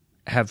shouldn't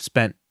have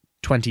spent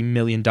 $20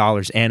 million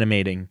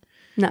animating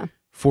No.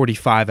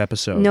 45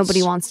 episodes.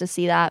 Nobody wants to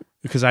see that.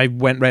 Because I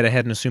went right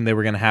ahead and assumed they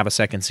were going to have a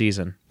second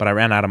season, but I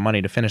ran out of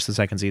money to finish the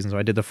second season, so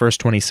I did the first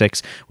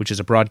 26, which is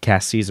a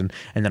broadcast season,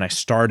 and then I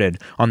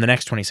started on the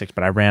next 26,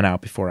 but I ran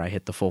out before I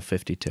hit the full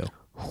 52.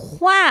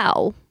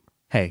 Wow.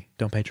 Hey,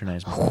 don't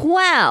patronize me.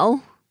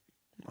 Wow.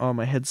 Oh,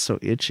 my head's so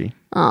itchy.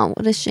 Oh,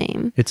 what a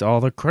shame. It's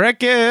all the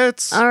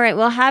crickets. All right.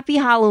 Well, happy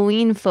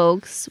Halloween,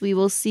 folks. We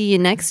will see you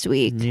next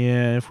week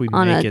Yeah, if we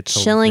on make a it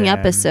till chilling then.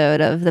 episode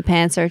of The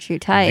Pants Are Too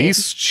Tight.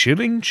 This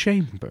chilling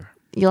chamber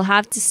You'll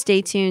have to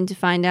stay tuned to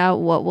find out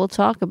what we'll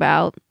talk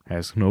about.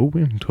 has no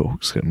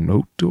windows and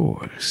no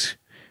doors.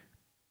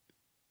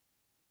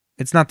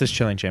 It's not this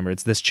chilling chamber.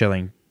 It's this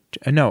chilling.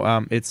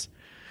 No, it's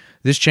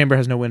This chamber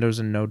has no windows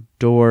and no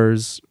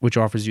doors, which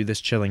offers you this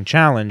chilling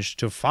challenge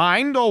to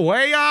find a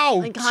way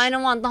out. I kind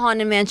of want the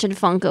Haunted Mansion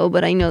Funko,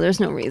 but I know there's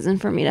no reason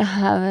for me to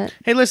have it.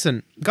 Hey,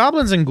 listen,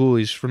 goblins and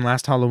ghoulies from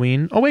last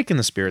Halloween, awaken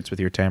the spirits with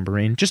your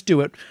tambourine. Just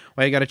do it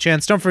while you got a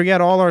chance. Don't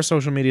forget, all our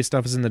social media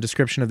stuff is in the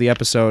description of the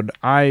episode.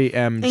 I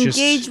am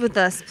Engage with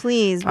us,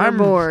 please. We're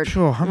bored.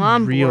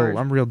 I'm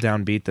bored. real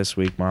downbeat this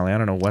week, Molly. I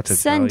don't know what to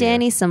Send tell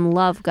Danny you. some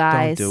love,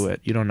 guys. Don't do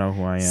it. You don't know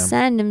who I am.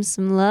 Send him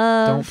some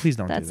love. Please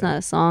don't do That's that. not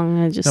a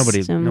song.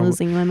 I'm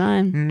losing my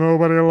mind.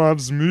 Nobody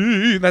loves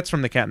me. That's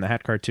from the Cat in the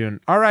Hat cartoon.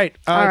 All right.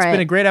 It's right.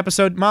 been a great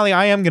episode. Molly,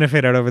 I am going to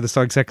fade out over the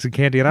song Sex and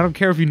Candy, and I don't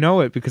care if you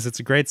know it because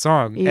it's a great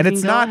song. You and can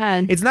it's go not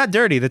ahead. It's not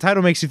dirty. The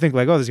title makes you think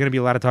like, oh, there's going to be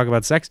a lot of talk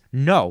about sex.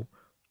 No.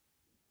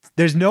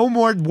 There's no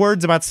more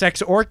words about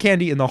sex or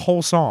candy in the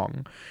whole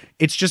song.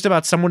 It's just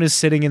about someone is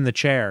sitting in the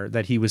chair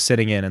that he was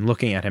sitting in and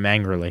looking at him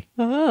angrily.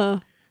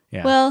 Oh.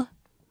 Yeah. Well,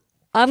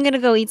 I'm going to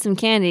go eat some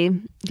candy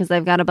because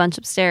I've got a bunch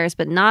upstairs,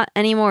 but not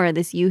any more of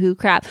this Yoo-Hoo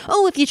crap.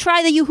 Oh, if you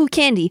try the Yoo-Hoo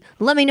candy,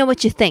 let me know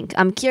what you think.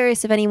 I'm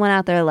curious if anyone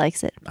out there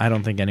likes it. I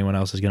don't think anyone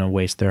else is going to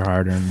waste their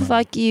hard-earned money.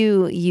 Fuck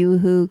you,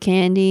 Yoo-Hoo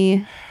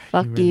candy.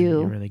 Fuck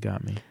You really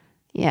got me.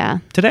 Yeah.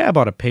 Today I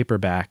bought a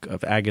paperback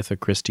of Agatha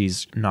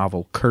Christie's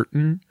novel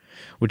Curtain,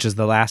 which is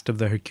the last of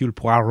the Hercule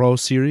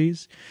Poirot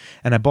series.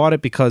 And I bought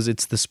it because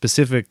it's the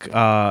specific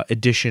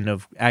edition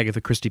of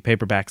Agatha Christie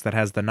paperbacks that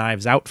has the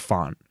Knives Out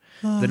font.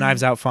 The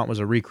Knives Out font was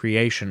a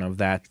recreation of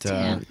that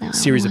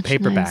series of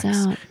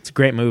paperbacks. It's a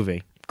great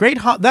movie.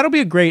 That'll be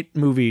a great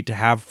movie to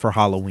have for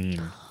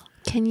Halloween.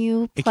 Can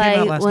you It came out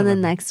play last the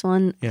November. next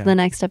one, Yeah. the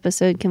next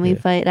episode? Can we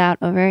fight out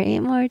over 8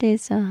 more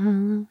days to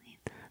Halloween?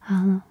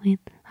 Halloween.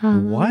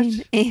 What?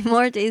 8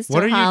 more days to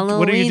What are you- Halloween.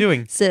 what are you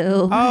doing?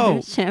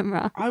 Silver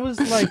Shamrock. I was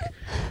like,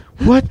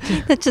 what?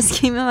 That just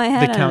came in my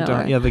head. The out of countdown.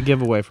 nowhere. Yeah, the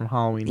giveaway from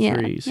Halloween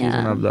 3,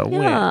 Season of the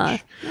Yeah.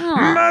 Witch.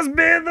 Yeah. Must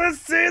be the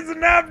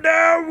season of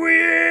the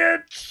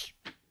witch.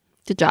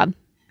 Good job.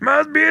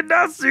 Must be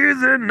the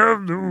season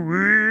of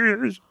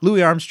the witch.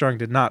 Louis Armstrong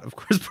did not, of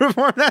course,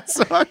 perform that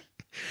song.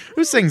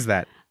 Who sings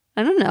that?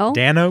 I don't know.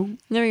 Dano?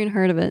 Never even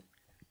heard of it.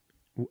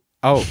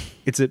 Oh,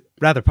 it's a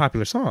rather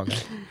popular song.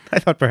 I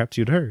thought perhaps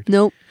you'd heard.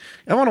 Nope.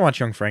 I want to watch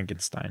Young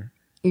Frankenstein.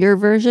 Your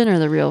version or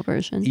the real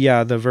version?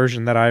 Yeah, the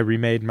version that I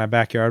remade in my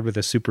backyard with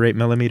a Super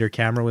 8mm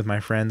camera with my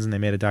friends, and they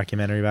made a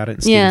documentary about it.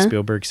 And Steven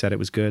Spielberg said it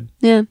was good.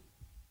 Yeah.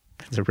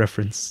 It's a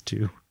reference to...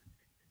 You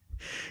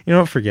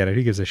know what? Forget it.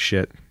 Who gives a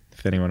shit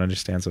if anyone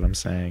understands what I'm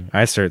saying?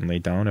 I certainly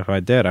don't. If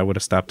I did, I would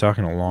have stopped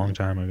talking a long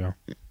time ago.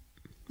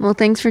 Well,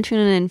 thanks for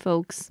tuning in,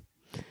 folks.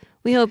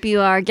 We hope you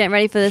are getting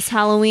ready for this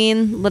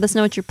Halloween. Let us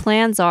know what your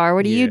plans are.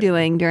 What are you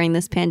doing during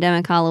this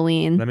pandemic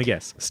Halloween? Let me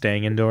guess.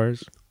 Staying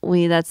indoors?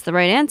 That's the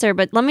right answer,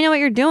 but let me know what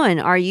you're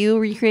doing. Are you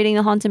recreating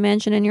the Haunted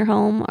Mansion in your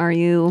home? Are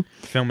you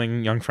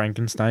Filming Young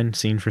Frankenstein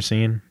scene for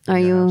scene? Are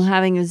you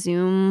having a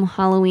Zoom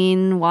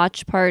Halloween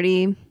watch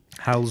party?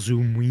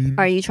 Halloween?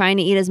 Are you trying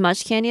to eat as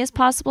much candy as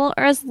possible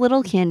or as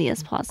little candy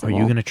as possible? Are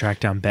you going to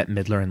track down Bette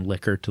Midler and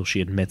lick her till she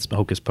admits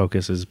Hocus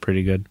Pocus is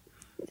pretty good?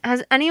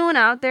 Has anyone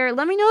out there,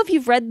 let me know if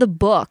you've read the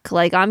book.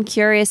 Like, I'm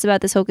curious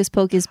about this Hocus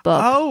Pocus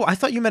book. Oh, I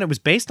thought you meant it was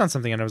based on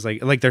something, and I was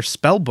like their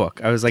spell book.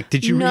 I was like,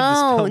 did you read the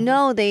spell book?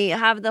 No, they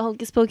have the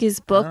Hocus Pocus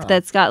book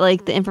that's got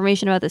like the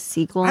information about the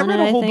sequel I in read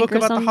it, a whole I think, book or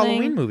about something. the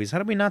Halloween movies. How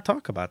did we not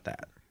talk about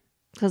that?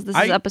 Because this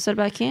is an episode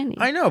about candy.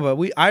 I know, but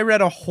I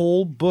read a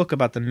whole book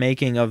about the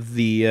making of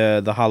the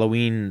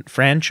Halloween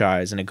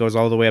franchise, and it goes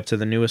all the way up to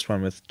the newest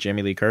one with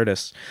Jamie Lee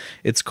Curtis.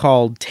 It's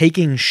called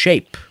Taking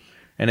Shape.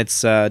 And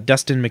it's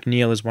Dustin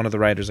McNeil is one of the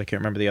writers. I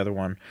can't remember the other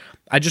one.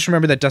 I just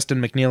remember that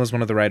Dustin McNeil is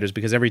one of the writers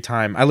because every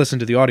time I listen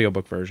to the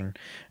audiobook version,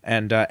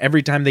 and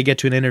every time they get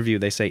to an interview,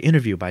 they say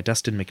interview by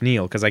Dustin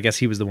McNeil, because I guess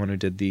he was the one who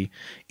did the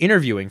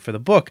interviewing for the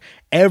book.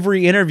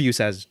 Every interview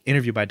says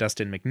interview by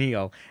Dustin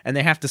McNeil, and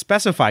they have to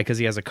specify because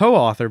he has a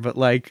co-author, but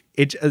like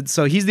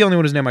so he's the only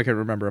one whose name I can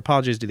remember.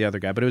 Apologies to the other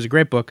guy, but it was a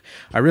great book.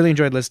 I really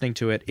enjoyed listening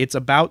to it. It's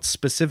about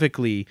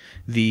specifically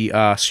the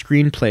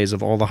screenplays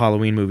of all the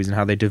Halloween movies and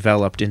how they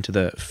developed into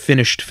the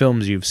finished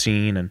films you've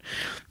seen, and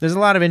there's a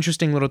lot of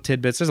interesting little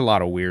tidbits. There's a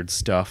lot of weird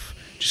stuff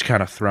just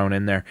kind of thrown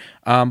in there,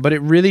 but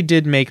it really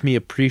did make me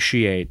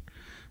appreciate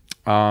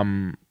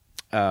the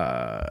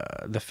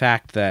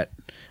fact that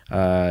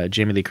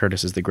Jamie Lee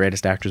Curtis is the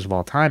greatest actress of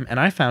all time. And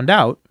I found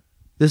out,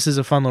 this is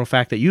a fun little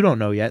fact that you don't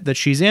know yet, that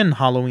she's in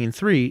Halloween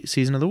 3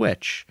 Season of the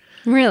Witch.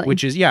 Really?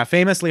 Which is,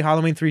 famously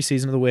Halloween 3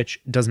 Season of the Witch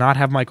does not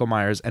have Michael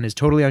Myers and is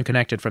totally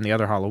unconnected from the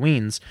other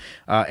Halloweens,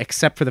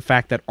 except for the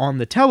fact that on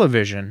the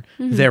television,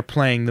 they're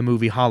playing the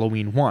movie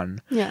Halloween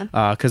 1. Yeah.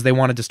 Because they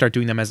wanted to start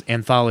doing them as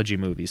anthology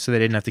movies, so they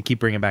didn't have to keep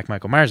bringing back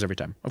Michael Myers every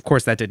time. Of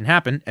course, that didn't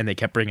happen, and they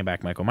kept bringing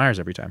back Michael Myers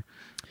every time.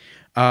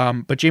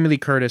 But Jamie Lee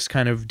Curtis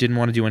kind of didn't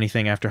want to do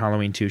anything after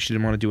Halloween 2. She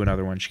didn't want to do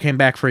another one. She came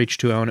back for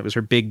H2O, and it was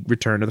her big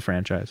return to the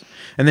franchise.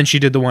 And then she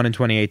did the one in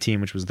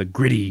 2018, which was the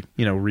gritty,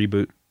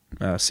 reboot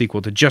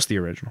sequel to just the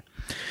original.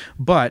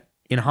 But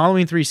in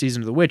Halloween 3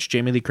 Season of the Witch,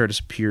 Jamie Lee Curtis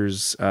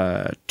appears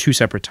 2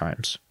 separate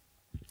times.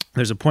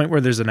 There's a point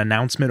where there's an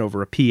announcement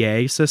over a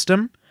PA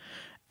system,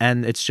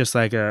 and it's just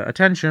like,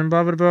 attention,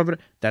 blah, blah, blah, blah.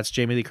 That's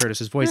Jamie Lee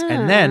Curtis's voice.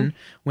 And then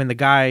when the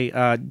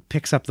guy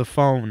picks up the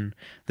phone,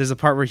 there's a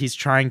part where he's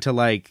trying to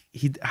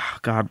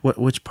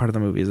which part of the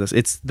movie is this?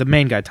 It's the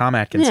main guy, Tom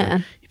Atkinson. Yeah.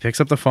 He picks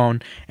up the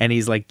phone and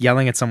he's like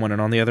yelling at someone, and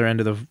on the other end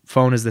of the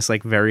phone is this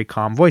like very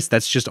calm voice.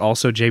 That's just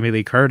also Jamie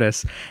Lee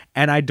Curtis.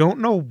 And I don't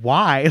know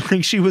why.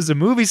 Like, she was a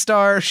movie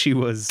star. She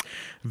was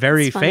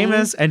very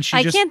famous, and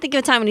I can't think of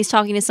a time when he's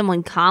talking to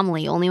someone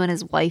calmly, only when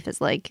his wife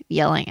is like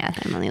yelling at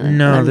him on the other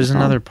No, there's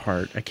another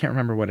part. I can't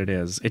remember what it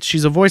is.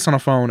 She's a voice on a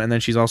phone, and then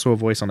she's also a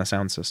voice on a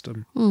sound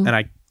system. And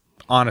I,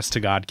 honest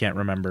to God, can't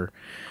remember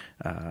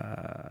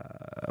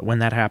when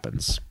that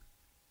happens.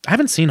 I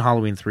haven't seen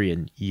Halloween 3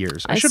 in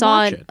years. I should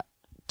saw watch it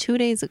 2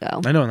 days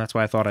ago. I know, and that's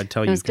why I thought I'd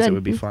tell you, because it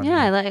would be fun.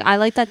 Yeah, I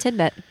like that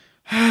tidbit.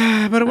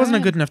 But it wasn't a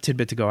good enough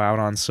tidbit to go out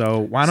on, so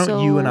why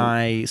don't you and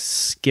I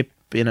skip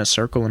in a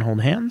circle and hold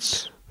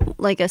hands?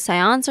 Like a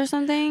seance or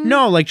something?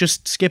 No, like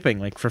just skipping,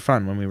 like for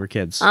fun when we were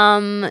kids.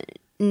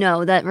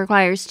 No, that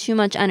requires too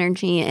much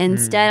energy.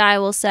 Instead, I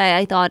will say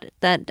I thought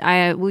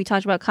that we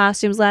talked about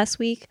costumes last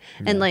week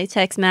and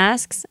latex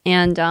masks,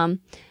 and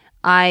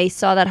I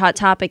saw that Hot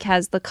Topic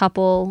has the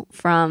couple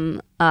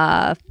from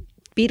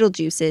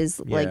Beetlejuice's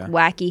like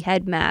wacky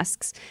head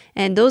masks,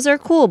 and those are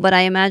cool, but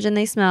I imagine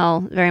they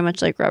smell very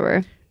much like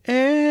rubber.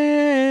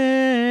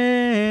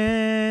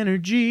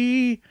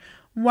 Energy,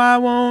 why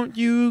won't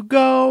you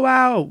go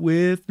out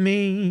with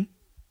me?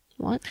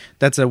 What?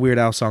 That's a Weird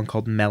Al song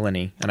called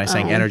Melanie, and I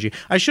sang Energy.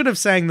 I should have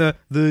sang the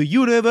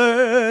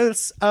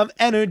universe of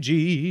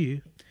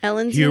energy.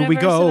 Ellen's Here universe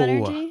we go. of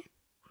energy?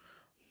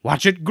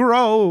 Watch it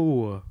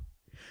grow.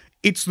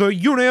 It's the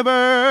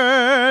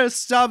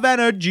universe of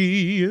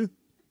energy.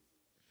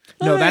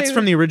 No, that's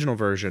from the original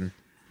version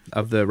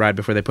of the ride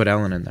before they put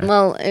Ellen in there.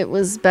 Well, it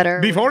was better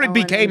before it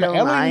became Bill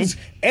Ellen's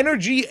Nye.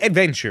 Energy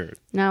Adventure.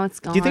 Now it's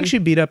gone. Do you think she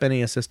beat up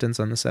any assistants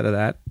on the set of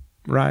that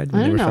ride?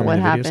 I don't know what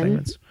happened.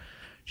 Segments?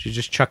 She's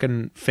just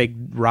chucking fake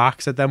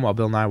rocks at them while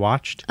Bill Nye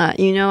watched.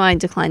 I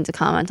declined to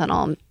comment on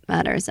all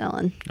matters,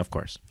 Ellen. Of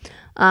course,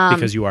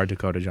 because you are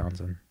Dakota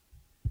Johnson.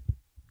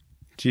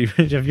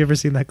 Have you ever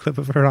seen that clip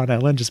of her on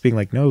Ellen just being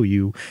like, "No,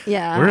 you"?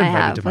 Yeah, were I invited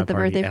have to my with the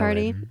birthday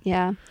party. Ellen.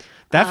 Yeah,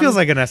 that feels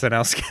like an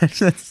SNL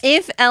sketch.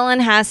 If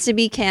Ellen has to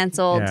be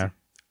canceled, Yeah.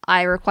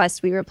 I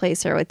request we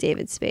replace her with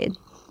David Spade.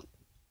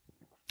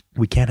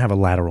 We can't have a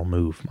lateral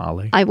move,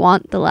 Molly. I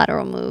want the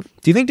lateral move.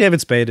 Do you think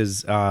David Spade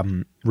is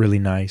really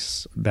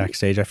nice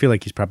backstage? I feel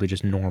like he's probably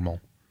just normal.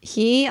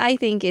 He, I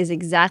think, is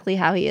exactly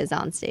how he is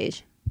on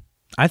stage.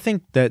 I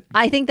think that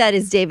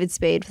is David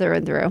Spade through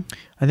and through.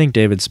 I think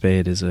David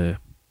Spade is a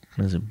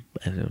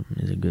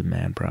good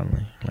man,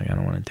 probably. Like, I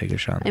don't want to take a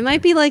shot. I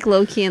might be like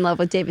low key in love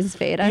with David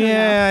Spade. I don't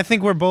know. I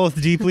think we're both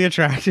deeply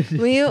attracted.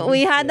 We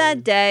had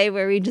that day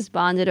where we just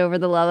bonded over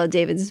the love of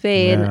David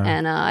Spade,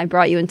 and I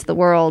brought you into the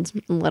world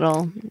a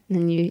little,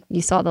 and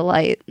you saw the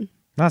light.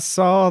 I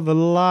saw the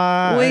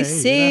light. We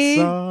see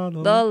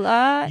the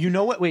light. You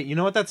know what? Wait, you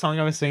know what that song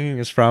I was singing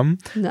is from?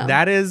 No.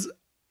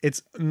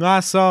 It's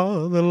I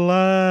saw the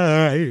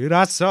light,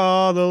 I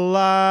saw the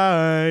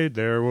light,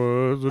 there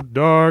was a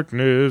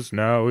darkness,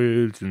 now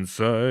it's in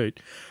sight.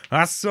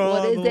 I saw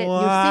What is the it?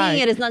 light. You're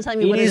singing it, it's not telling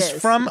me what it is. It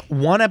is from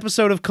one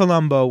episode of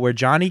Columbo where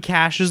Johnny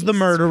Cash is the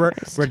murderer,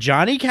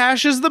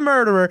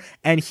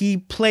 and he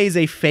plays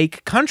a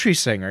fake country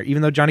singer.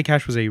 Even though Johnny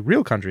Cash was a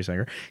real country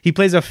singer, he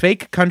plays a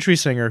fake country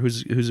singer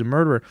who's a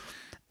murderer.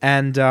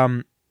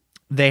 And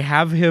they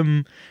have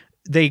him...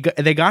 They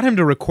got him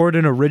to record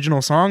an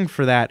original song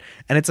for that,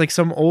 and it's like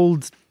some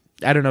old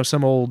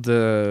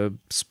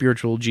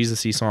spiritual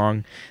Jesus-y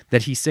song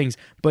that he sings,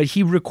 but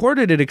he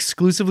recorded it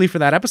exclusively for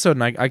that episode,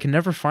 and I can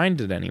never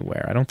find it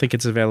anywhere. I don't think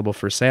it's available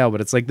for sale,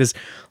 but it's like this.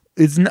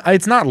 It's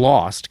not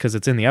lost because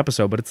it's in the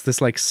episode, but it's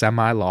this like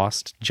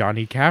semi-lost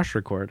Johnny Cash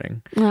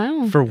recording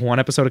for one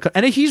episode,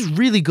 and he's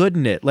really good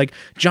in it. Like,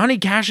 Johnny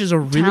Cash is a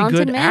really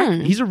Talented good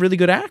man. He's a really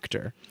good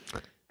actor.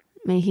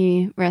 May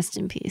he rest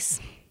in peace.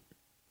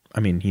 I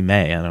mean, he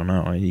may. I don't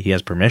know. He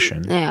has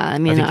permission. Yeah, I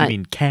mean, I think you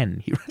mean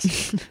can.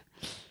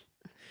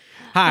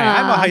 Hi,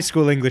 I'm a high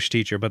school English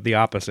teacher, but the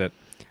opposite.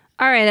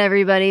 All right,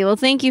 everybody. Well,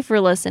 thank you for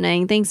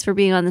listening. Thanks for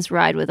being on this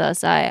ride with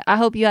us. I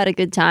hope you had a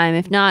good time.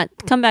 If not,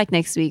 come back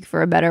next week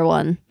for a better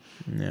one.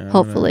 Yeah,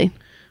 hopefully.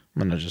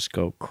 I'm gonna just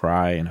go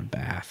cry in a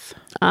bath.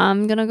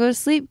 I'm gonna go to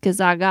sleep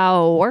because I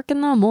got work in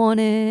the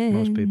morning.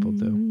 Most people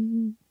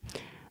do.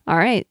 All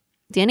right,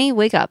 Danny,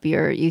 wake up.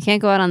 You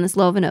can't go out on this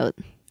low of a note.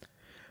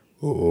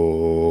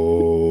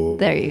 Oh.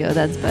 There you go.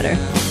 That's better.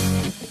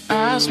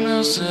 I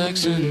smell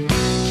sex and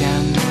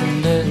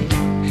candid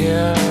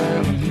here.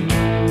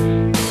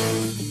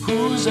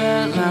 Who's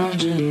that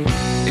lounging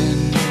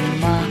in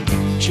my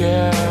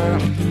chair?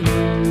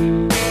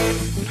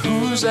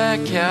 Who's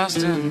that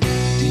casting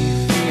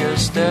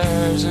devious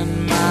stares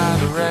in my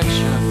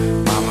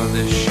direction? Mama,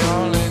 this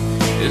surely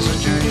is a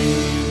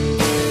dream.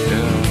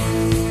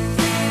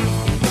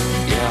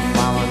 Yeah,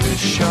 mama, this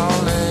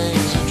surely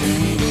is a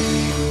dream.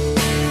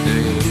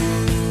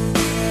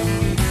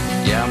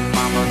 Yeah,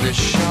 mama, this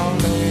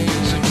surely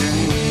is a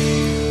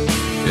dream.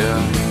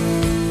 Yeah.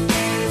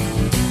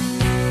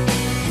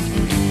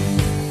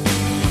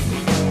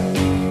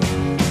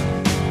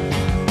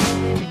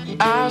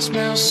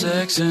 smell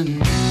sex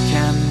and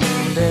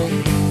candy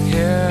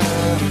here.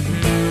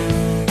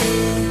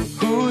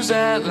 Who's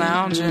that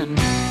lounging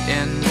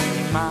in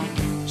my